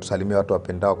wakusalimu, tusalimie watu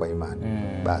wapendao kwa imani.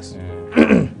 Basi.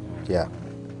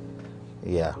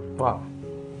 Yeah. Wow.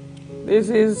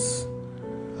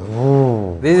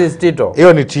 This is Tito.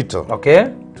 Hiyo ni Tito. Okay.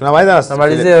 Tunamalizia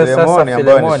FILEMONI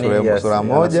ambayo ni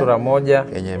sura moja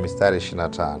yenye mistari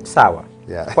 25. Sawa.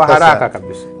 Kwa haraka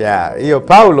kabisa. Hiyo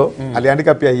Paulo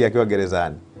aliandika pia hii akiwa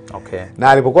gerezani. Okay. Na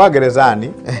alipokuwa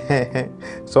gerezani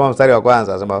soma mstari wa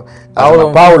kwanza anasema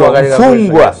Paulo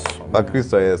mfungwa wa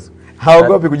Kristo Yesu.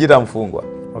 Haogopi kujiita mfungwa.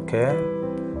 Okay.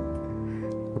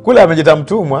 Kule amejiita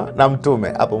mtumwa na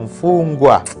mtume, hapo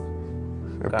mfungwa.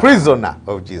 Prisoner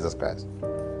of Jesus Christ.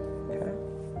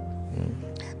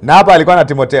 Na hapa alikuwa na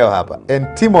Timotheo hapa.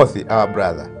 And Timothy our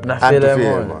brother. Na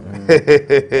FILEMONI.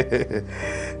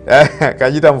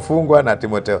 Kajita mfungwa na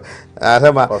Timotheo.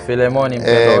 Anasema kwa FILEMONI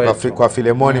mpendwa wetu. Kwa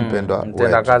FILEMONI mpendwa wetu.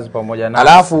 Mtenda kazi pamoja nasi.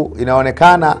 Alafu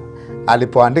inaonekana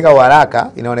alipoandika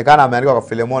waraka, inaonekana ameandika kwa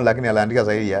FILEMONI lakini aliandika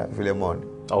zaidi ya FILEMONI.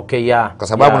 Okay, kwa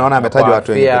sababu naona ametaja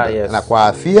watu wengi. Na kwa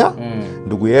Afia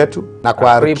ndugu yetu, na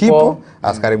kwa Arkipo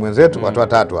askari mwenzetu, watu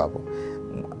watatu hapo.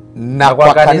 Na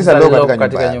kwa kanisa leo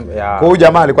katika nyumba yake. Kwa hiyo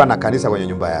jamaa alikuwa na kanisa kwenye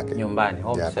nyumba yake. Nyumbani,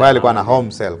 home cell. Kwa alikuwa na home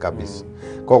cell kabisa.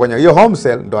 Kwa kwenye hiyo home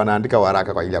cell ndo anaandika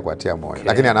waraka kwa ajili ya kuatia moyo.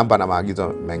 Lakini anampa na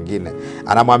maagizo mengine.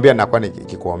 Anamwambia nakuwa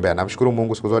nikikuombea. Namshukuru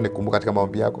Mungu siku zote nikumbuka katika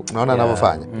maombi yako. Unaona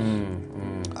anavyofanya.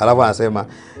 Alafu anasema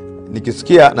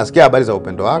nasikia habari za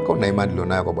upendo wako na imani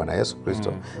ulionayo kwa Bwana Yesu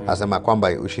Kristo. Anasema kwamba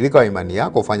ushirika wa imani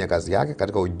yako ufanye kazi yake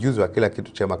katika ujuzi wa kila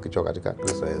kitu chema kicho katika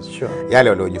Kristo Yesu. Yale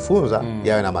waliojifunza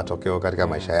yawe na matokeo katika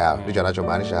maisha yao. Ndicho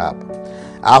anachomaanisha hapa.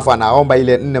 Alafu anaomba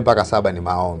ile 4 mpaka 7 ni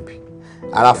maombi.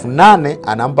 Alafu 8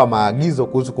 anampa maagizo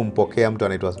kuhusu kumpokea mtu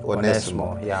anaitwa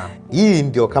Onesimo. Hii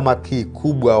ndio kama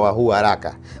kikubwa wa huu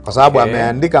haraka. Kwa sababu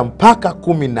ameandika mpaka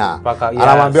 10 na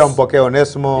anamwambia mpokee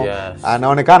Onesimo.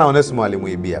 Anaonekana Onesimo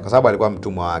alimuibia kwa sababu alikuwa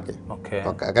mtumwa wake.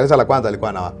 Kanisa la kwanza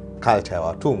alikuwa na culture ya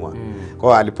watumwa. Kwa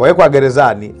hiyo alipowekwa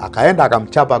gerezani akaenda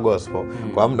akamchapa gospel.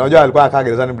 Kwa unajua alikuwa akaa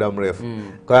gerezani muda mrefu.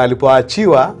 Kwa hiyo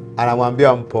alipoachiwa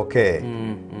anamwambia mpokee.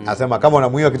 Anasema kama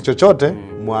unamuiwa kitu chochote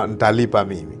nitalipa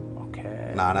mimi.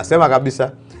 Na anasema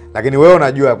kabisa, lakini wewe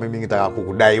unajua mimi nitaka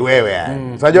kukudai wewe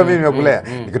yani. Unajua mimi nimekulea,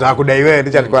 nikitaka kudai wewe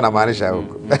ndicho alikuwa anamaanisha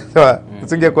huko.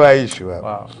 Isingekuwa issue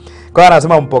hapo. Kwa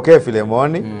anasema mpokee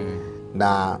FILEMONI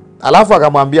Na alafu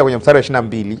akamwambia kwenye mstari wa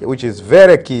 22 which is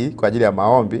very key kwa ajili ya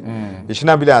maombi.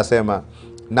 22 anasema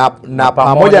na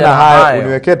pamoja na hayo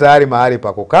uniwekee tayari mahali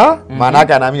pa kukaa. Maana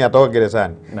yake anaamini atoka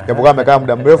gerezani. Japo kama amekaa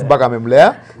muda mrefu mpaka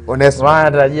amemlea Onesimo.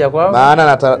 Maana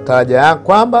natarajia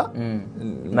kwamba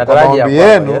maombi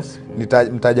yenu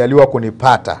mtajaliwa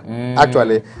kunipata.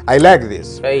 Actually I like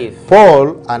this.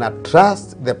 Paul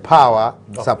trust the power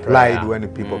supplied when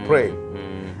people pray.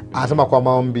 Anasema kwa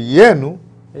maombi yenu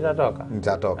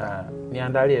nitatoka.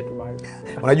 Niandalie tu mahali.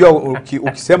 Unajua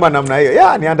ukisema namna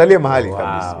hiyo, niandalie mahali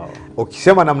kabisa.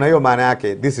 Ukisema namna hiyo maana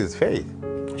yake this is faith.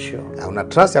 Sure. Una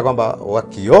trust ya kwamba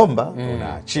wakiomba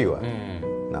unaachiwa.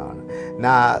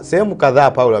 Na sehemu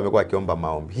kadhaa Paulo amekuwa akiomba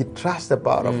maombi. He trusts the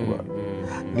power of God.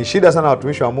 Ni shida sana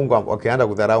watumishi wa Mungu wakianza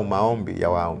kudharau maombi ya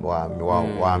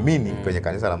waamini kwenye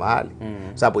kanisa la mahali.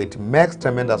 Sababu it makes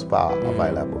tremendous power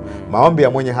available. Maombi ya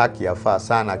mwenye haki yafaa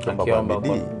sana akiomba kwa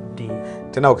bidii.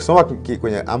 Tena ukisoma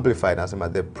kwenye Amplified anasema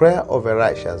the prayer of a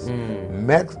righteous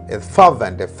makes a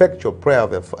fervent effectual prayer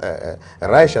of a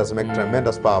righteous make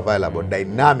tremendous power available,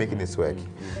 dynamic in its work.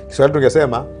 Kiswahili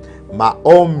tungesema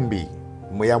maombi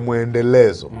ya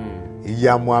muendelezo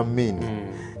ya muamini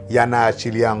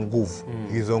yanaachilia nguvu.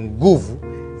 Hizo nguvu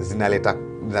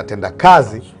zinatenda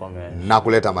kazi na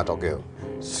kuleta matokeo.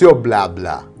 Sio bla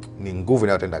bla, ni nguvu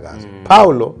inayotenda kazi.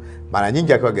 Paulo mara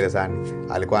nyingi akiwa gerezani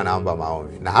alikuwa anaomba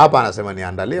maombi. Na hapa anasema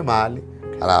niandalie mahali,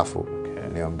 alafu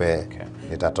niombe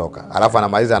nitatoka. Alafu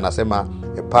anamaliza anasema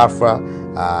Epafra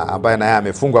ambaye naye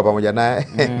amefungwa pamoja naye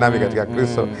nami katika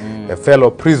Kristo, a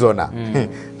fellow prisoner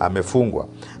amefungwa.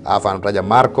 Alafu anamtaja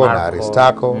Marko na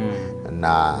Aristarko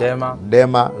na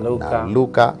Dema na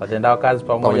Luka watendao kazi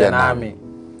pamoja nami.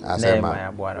 Neema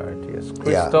ya Bwana wetu Yesu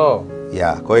Kristo.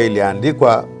 Kwa hiyo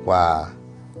iliandikwa kwa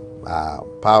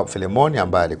Filemoni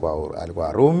ambaye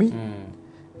alikuwa Rumi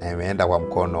na imeenda kwa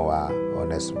mkono wa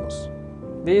Onesimus.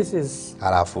 This is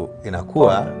alafu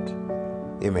inakuwa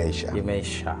imeisha.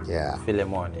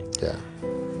 Filemoni.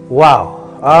 Wow.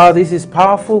 This is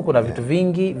powerful. Kuna vitu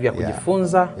vingi vya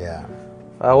kujifunza.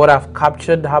 What I've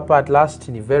captured hapa at last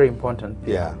ni very important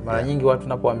pia. Mara nyingi watu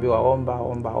tunapoambiwa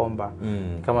omba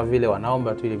kama vile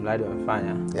wanaomba tu ili mradi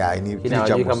wamefanya.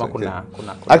 Inawajui kama kuna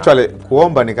actually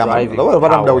kuomba ni kama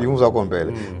labda muda kujifunza huko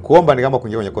mbele. Kuomba ni kama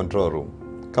kuingia kwenye control room.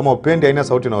 Kama upendi aina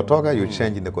sauti inayotoka you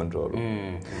change in the control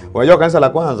room. Unajua kanisa la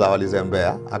kwanza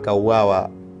walizembea akauawa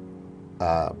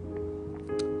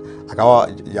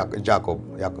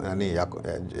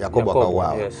Yakobo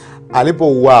akauawa.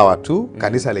 Alipouawa tu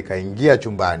kanisa likaingia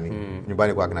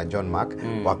nyumbani kwa kina John Mark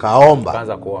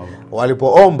wakaomba.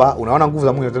 Walipoomba unaona nguvu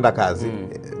za Mungu zinatenda kazi.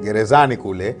 Gerezani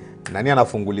kule nani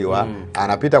anafunguliwa,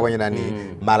 anapita kwenye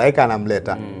malaika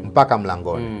anamleta mpaka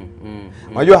mlangoni.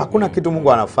 Unajua hakuna kitu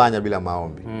Mungu anafanya bila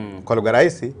maombi. Kwa lugha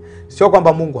rahisi, sio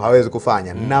kwamba Mungu hawezi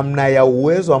kufanya. Namna ya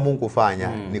uwezo wa Mungu kufanya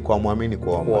ni kwa muamini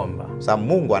kuomba. Sababu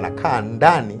Mungu anakaa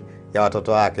ndani ya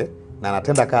watoto wake na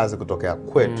anatenda kazi kutokea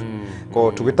kwetu.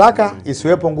 Kwa tukitaka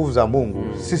isiwepo nguvu za Mungu,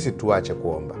 sisi tuache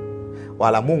kuomba.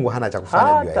 Wala Mungu hana cha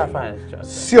kufanya bila hilo.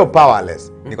 Sio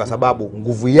powerless, ni kwa sababu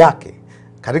nguvu yake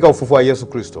katika ufufuo wa Yesu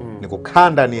Kristo ni kukaa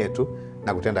ndani yetu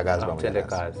na kutenda kazi pamoja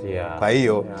nasi. Kwa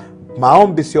hiyo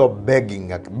maombi sio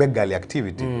beggarly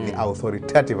activity, ni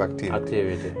authoritative activity.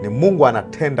 Ni Mungu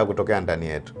anatenda kutokea ndani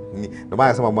yetu. Ndio maana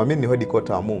nasema muamini ni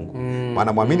headquarter wa Mungu.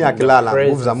 Maana muamini akilala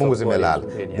nguvu za Mungu zimelala.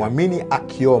 Muamini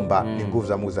akiomba ni nguvu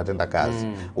za Mungu zinatenda kazi.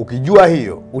 Ukijua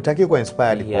hiyo, utaki kuwa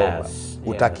inspired kuomba.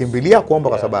 Utakimbilia kuomba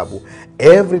kwa sababu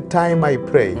every time I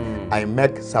pray I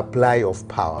make supply of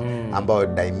power ambayo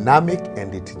dynamic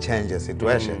and it changes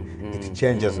situation. It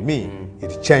changes me,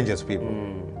 it changes people.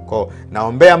 Kwa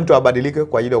naombea mtu abadilike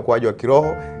kwa ajili ya ukuaji wa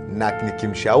kiroho, na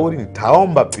nikimshauri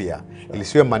nitaomba pia ili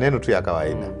siwe maneno tu ya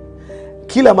kawaida.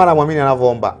 Kila mara muamini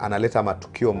anavyoomba analeta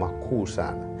matukio makuu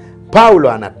sana.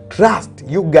 Paulo ana trust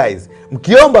you guys.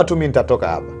 Mkiomba tu mimi nitatoka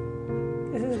hapa.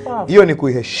 Hiyo ni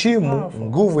kuheshimu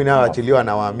nguvu inayoachiliwa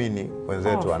na waamini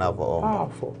wenzetu wanavyoomba.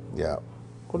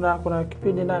 Kuna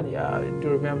kipindi nani do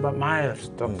you remember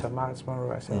Miles, Dr. Miles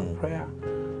Monroe said prayer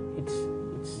it's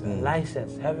a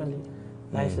license, heavenly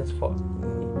license for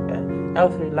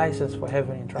earthly license for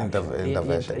heaven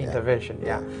intervention.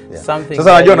 Something.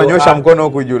 Sasa unajua unanyosha mkono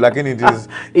huku juu lakini it is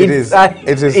within.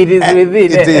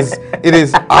 It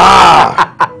is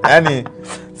yani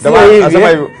nasema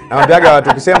hivyo naambiaga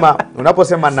watu kusema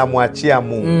unaposema namwachia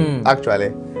Mungu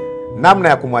actually namna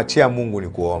ya kumwachia Mungu ni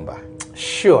kuomba.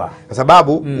 Sure. Kwa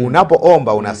sababu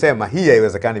unapoomba unasema hii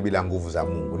haiwezekani bila nguvu za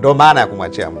Mungu. Ndio maana ya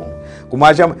kumwachia Mungu.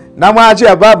 Kumwachia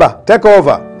namwachia Baba, take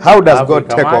over. How does God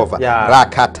take over?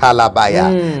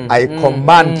 Rakatalabaya. I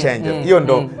command changes. Hiyo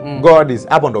ndo God is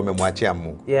hapo ndo umemwachia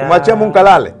Mungu. Kumwachia Mungu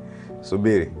kalale.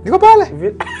 Subiri. Niko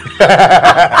pale.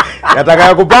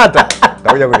 Yatakayo kupata.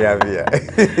 Takuja kuniambia.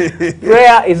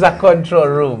 Prayer is a control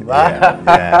room.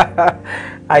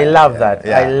 I love that.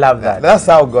 I love that. That's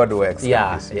how God works.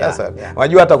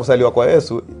 Unajua hata kusaliwa kwa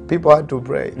Yesu, people had to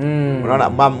pray. Unaona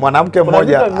mwanamke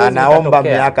mmoja anaomba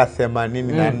miaka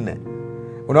 84.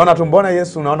 Unaona tu mbona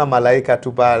Yesu unaona malaika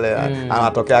tu pale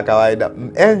anatokea kawaida.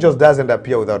 Angels doesn't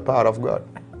appear without power of God.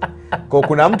 Kwa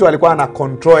kuna mtu alikuwa ana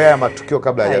control ya matukio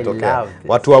kabla hayajatokea.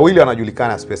 Watu wawili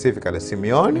wanajulikana specifically,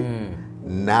 Simeoni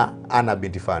na Ana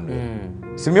binti Fanueli.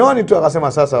 Simeoni tu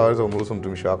akasema sasa waweza kumruhusu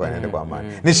mtumishi wako aende kwa amani.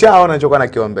 Nishaona nilichokuwa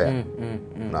nakiombea.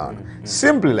 Unaona.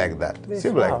 Simple like that.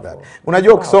 Simple like that.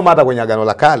 Unajua ukisoma hata kwenye Agano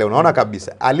la Kale unaona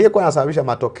kabisa aliyekuwa anasababisha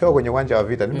matokeo kwenye uwanja wa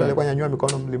vita mtu alikuwa anyanyua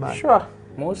mikono mlimani. Sure.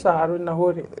 Musa, Harun na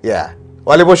Huri.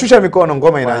 Waliposhusha mikono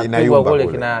ngoma inayumba kule.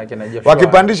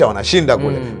 Wakipandisha wanashinda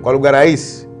kule. Kwa lugha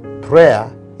rahisi, prayer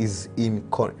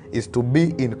is to be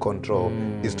in control,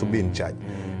 is to be in charge.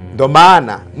 Ndio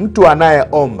maana mtu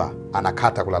anayeomba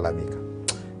anakata kulalamika.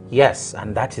 Yes,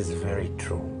 and that is very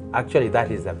true. Actually,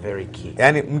 that is a very key.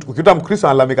 Yani ukikuta Mkristo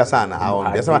analalamika sana aombe.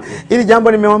 Anasema hili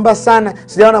jambo nimeomba sana,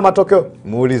 sijaona matokeo.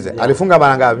 Muulize, alifunga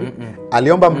mara ngapi?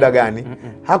 Aliomba muda gani?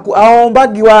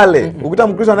 Hakuaombagi wale. Ukikuta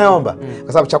Mkristo anayeomba,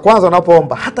 kwa sababu cha kwanza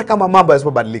unapoomba hata kama mambo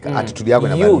yasipobadilika, attitude yako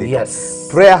inabadilika.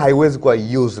 Prayer haiwezi kuwa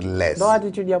useless. No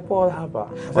attitude ya Paul hapa.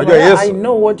 Unajua Yesu, I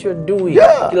know what you're doing.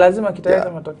 Lazima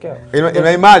kitaleta matokeo.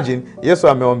 Imagine Yesu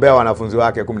ameombea wanafunzi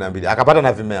wake 12, akapata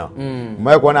na vimeo.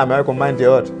 Umewahi kuona ameweka mind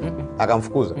yote?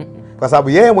 Akamfukuza. Kwa sababu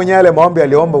yeye mwenyewe yale maombi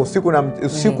aliomba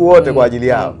usiku wote kwa ajili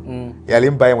yao.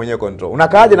 Yalimpa yeye mwenyewe control.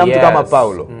 Unakaaje na mtu kama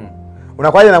Paulo?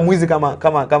 Unakaaje na mwizi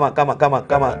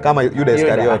kama Yuda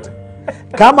Iskariote?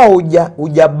 Kama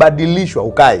hujabadilishwa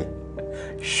ukai.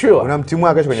 Sure.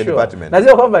 Unamtimua kesho kwenye department.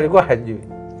 Nazio kwamba alikuwa hajui.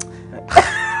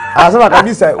 Anasema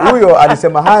kabisa huyo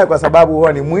alisema haya kwa sababu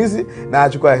huwa ni mwizi na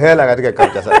achukua hela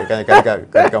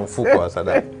katika mfuko wa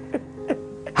sadaka.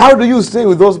 How do you stay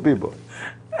with those people?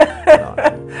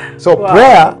 So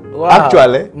prayer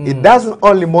actually it doesn't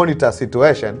only monitor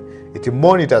situation, it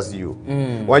monitors you.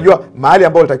 Unajua mahali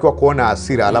ambapo unatakiwa kuona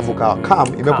hasira alafu kawa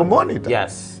calm imekumonitor.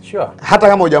 Yes, sure. Hata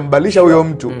kama hujambadilisha huyo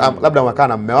mtu, labda umekaa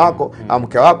na mume wako au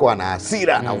mke wako ana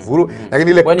hasira na uvuru,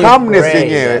 lakini ile calmness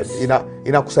yenyewe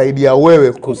inakusaidia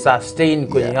wewe kusustain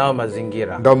kwenye hao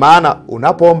mazingira. Ndio maana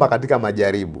unapoomba katika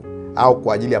majaribu au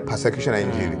kwa ajili ya persecution ya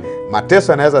Injili,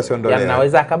 mateso yanaweza siondolewa,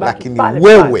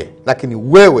 lakini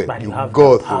wewe you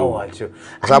go through.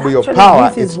 Sababu your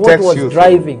power it takes you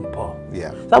driving Paul.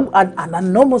 Sababu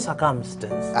an normal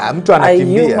circumstance. Mtu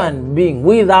anakimbia. A human being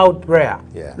without prayer.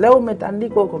 Leo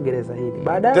umetandikwa huko gereza hili.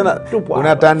 Baadaye tupo.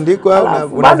 Unatandikwa,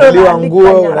 unavaliwa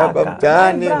nguo, unapa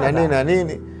mtaani na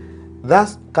nini. That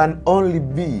can only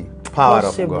be power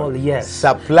of God.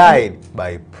 Supplied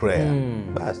by prayer.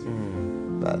 Basi.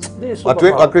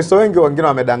 Wakristo wengi wengine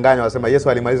wamedanganywa wasema Yesu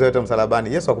alimaliza yote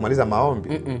msalabani. Yesu hakumaliza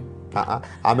maombi.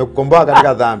 Amekukomboa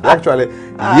katika dhambi. Actually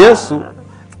Yesu,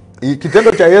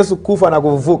 kitendo cha Yesu kufa na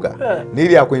kufufuka ni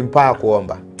ili ya kuimpaa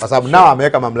kuomba. Kwa sababu nao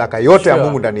ameweka mamlaka yote ya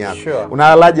Mungu ndani yako.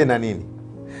 Unalalaje na nini?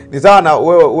 Ni sawa na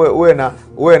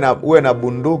wewe na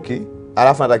bunduki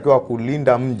alafu natakiwa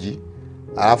kulinda mji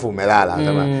alafu umelala.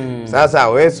 Sasa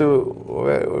wewe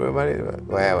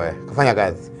kufanya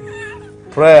kazi.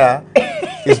 Prayer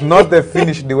is not the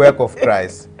finished work of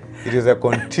Christ. It is a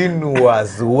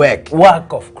continuous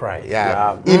work of Christ.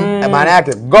 Maana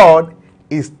yake God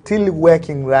is still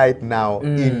working right now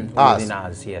in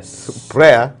us. Yes. So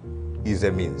prayer is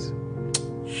a means.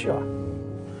 Sure.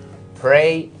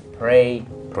 Pray.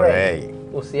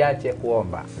 Usiache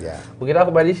kuomba. Ukitaka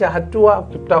kubadilisha hatua,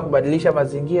 ukitaka kubadilisha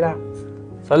mazingira,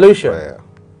 solution.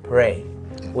 Pray.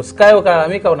 Usikae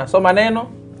ukalalamika unasoma neno.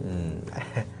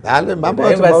 Mambo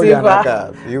yote yanaka.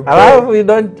 We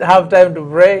don't have time to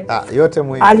pray. Yote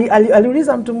muhimu.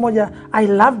 Aliuliza mtu mmoja, I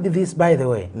loved this by the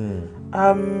way.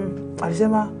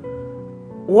 Alisema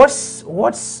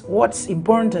what's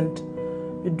important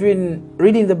between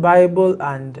reading the Bible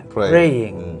and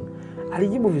praying?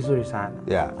 Alijibu vizuri sana.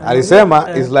 Alisema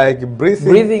it's like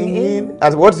breathing in.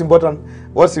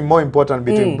 What's more important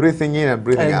between breathing in and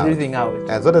breathing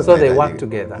out? So they work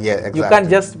together. Exactly. You can't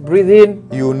just breathe in.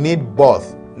 You need both.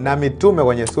 Na mitume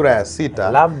kwenye sura ya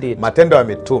 6, Matendo ya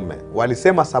Mitume,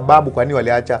 walisema sababu kwa nini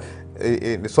waliacha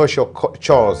social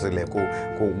chores ile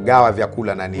kugawa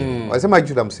vyakula na nini. Walisema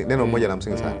kitu la msingi, neno moja la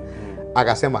msingi sana.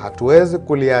 Akasema hatuwezi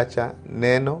kuliacha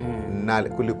neno na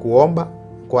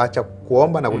kuacha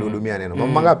kuomba na kulihudumia neno.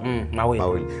 Mambo mangapi?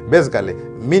 Mawili. Basically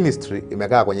ministry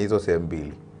imekaa kwenye hizo sehemu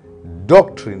mbili.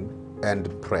 Doctrine and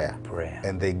prayer.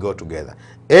 And they go together.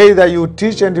 Either you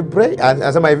teach and pray.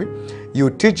 Anasema hivi, you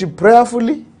teach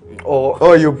prayerfully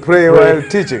or you pray while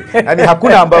teaching. Yani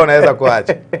hakuna ambao unaweza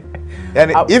kuacha.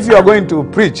 Yani if you are going to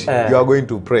preach, you are going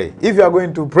to pray. If you are going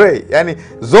to pray, yani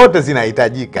zote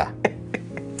zinahitajika.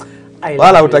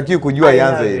 Wala hutaki kujua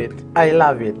ianze ipi. I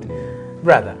love it.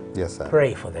 Brother, yes, sir.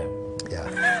 Pray for them. Yeah.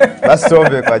 Basi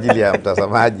tuombe kwa ajili ya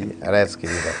mtazamaji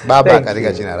anayesikiliza. Baba,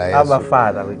 katika jina la Yesu. Abba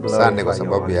Father, we glorify asante kwa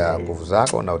sababu ya nguvu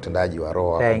zako na utendaji wa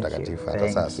Roho wako Mtakatifu hata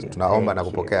sasa. Tunaomba na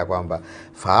kupokea kwamba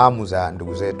fahamu za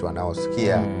ndugu zetu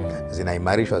wanaosikia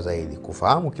zinaimarishwa zaidi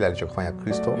kufahamu kila alichokifanya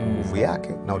Kristo, nguvu yake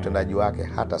na utendaji wake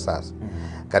hata sasa.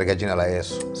 Katika jina la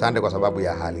Yesu. Asante kwa sababu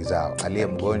ya hali zao. Aliye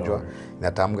mgonjwa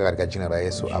natamka katika jina la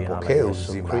Yesu apokee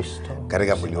uzima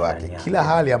katika mwili wake. Kila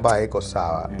hali ambayo iko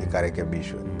sawa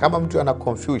ikarekebishwe. Kama mtu ana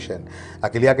confusion,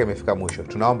 akili yake imefika mwisho,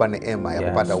 tunaomba neema ya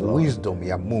kupata wisdom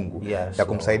ya Mungu ya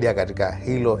kumsaidia katika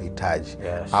hilo hitaji.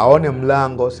 Aone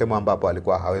mlango sehemu ambapo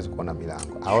alikuwa hawezi kuona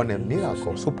milango. Aone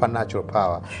miracle, supernatural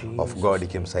power of God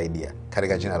ikimsaidia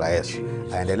katika jina la Yesu.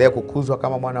 Aendelee kukuzwa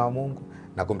kama mwana wa Mungu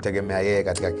na kumtegemea yeye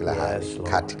katika kila hali.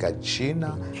 Katika jina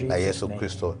la Yesu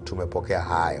Kristo tumepokea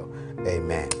hayo.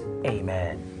 Amen.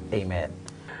 Amen. Amen.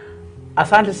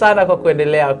 Asante sana kwa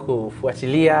kuendelea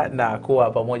kufuatilia na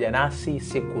kuwa pamoja nasi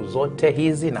siku zote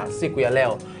hizi na siku ya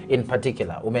leo in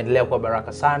particular. Umeendelea kuwa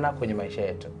baraka sana kwenye maisha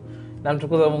yetu. Na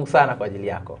mtukuza Mungu sana kwa ajili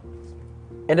yako.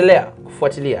 Endelea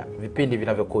kufuatilia vipindi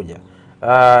vinavyokuja.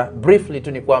 Briefly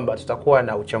tu ni kwamba tutakuwa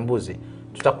na uchambuzi.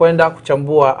 Tutakwenda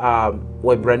kuchambua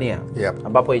Waebrania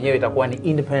ambapo yenyewe itakuwa ni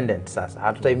independent sasa.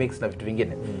 Hatutaimix na vitu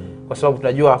vingine. Kwa sababu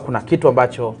tunajua kuna kitu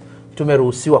ambacho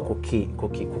tumeruhusiwa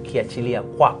kukiachilia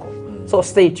kwako. So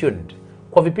stay tuned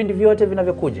kwa vipindi vyote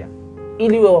vinavyokuja.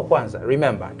 Ili uwe wa kwanza,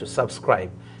 remember to subscribe.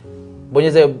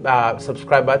 Bonyeza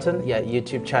subscribe button ya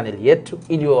YouTube channel yetu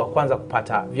ili uwe wa kwanza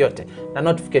kupata vyote. Na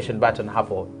notification button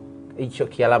hapo, hicho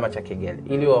kialama cha kengele,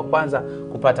 ili uwe wa kwanza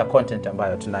kupata content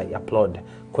ambayo tunai-upload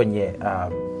kwenye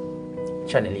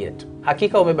channel yetu.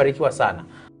 Hakika umebarikiwa sana.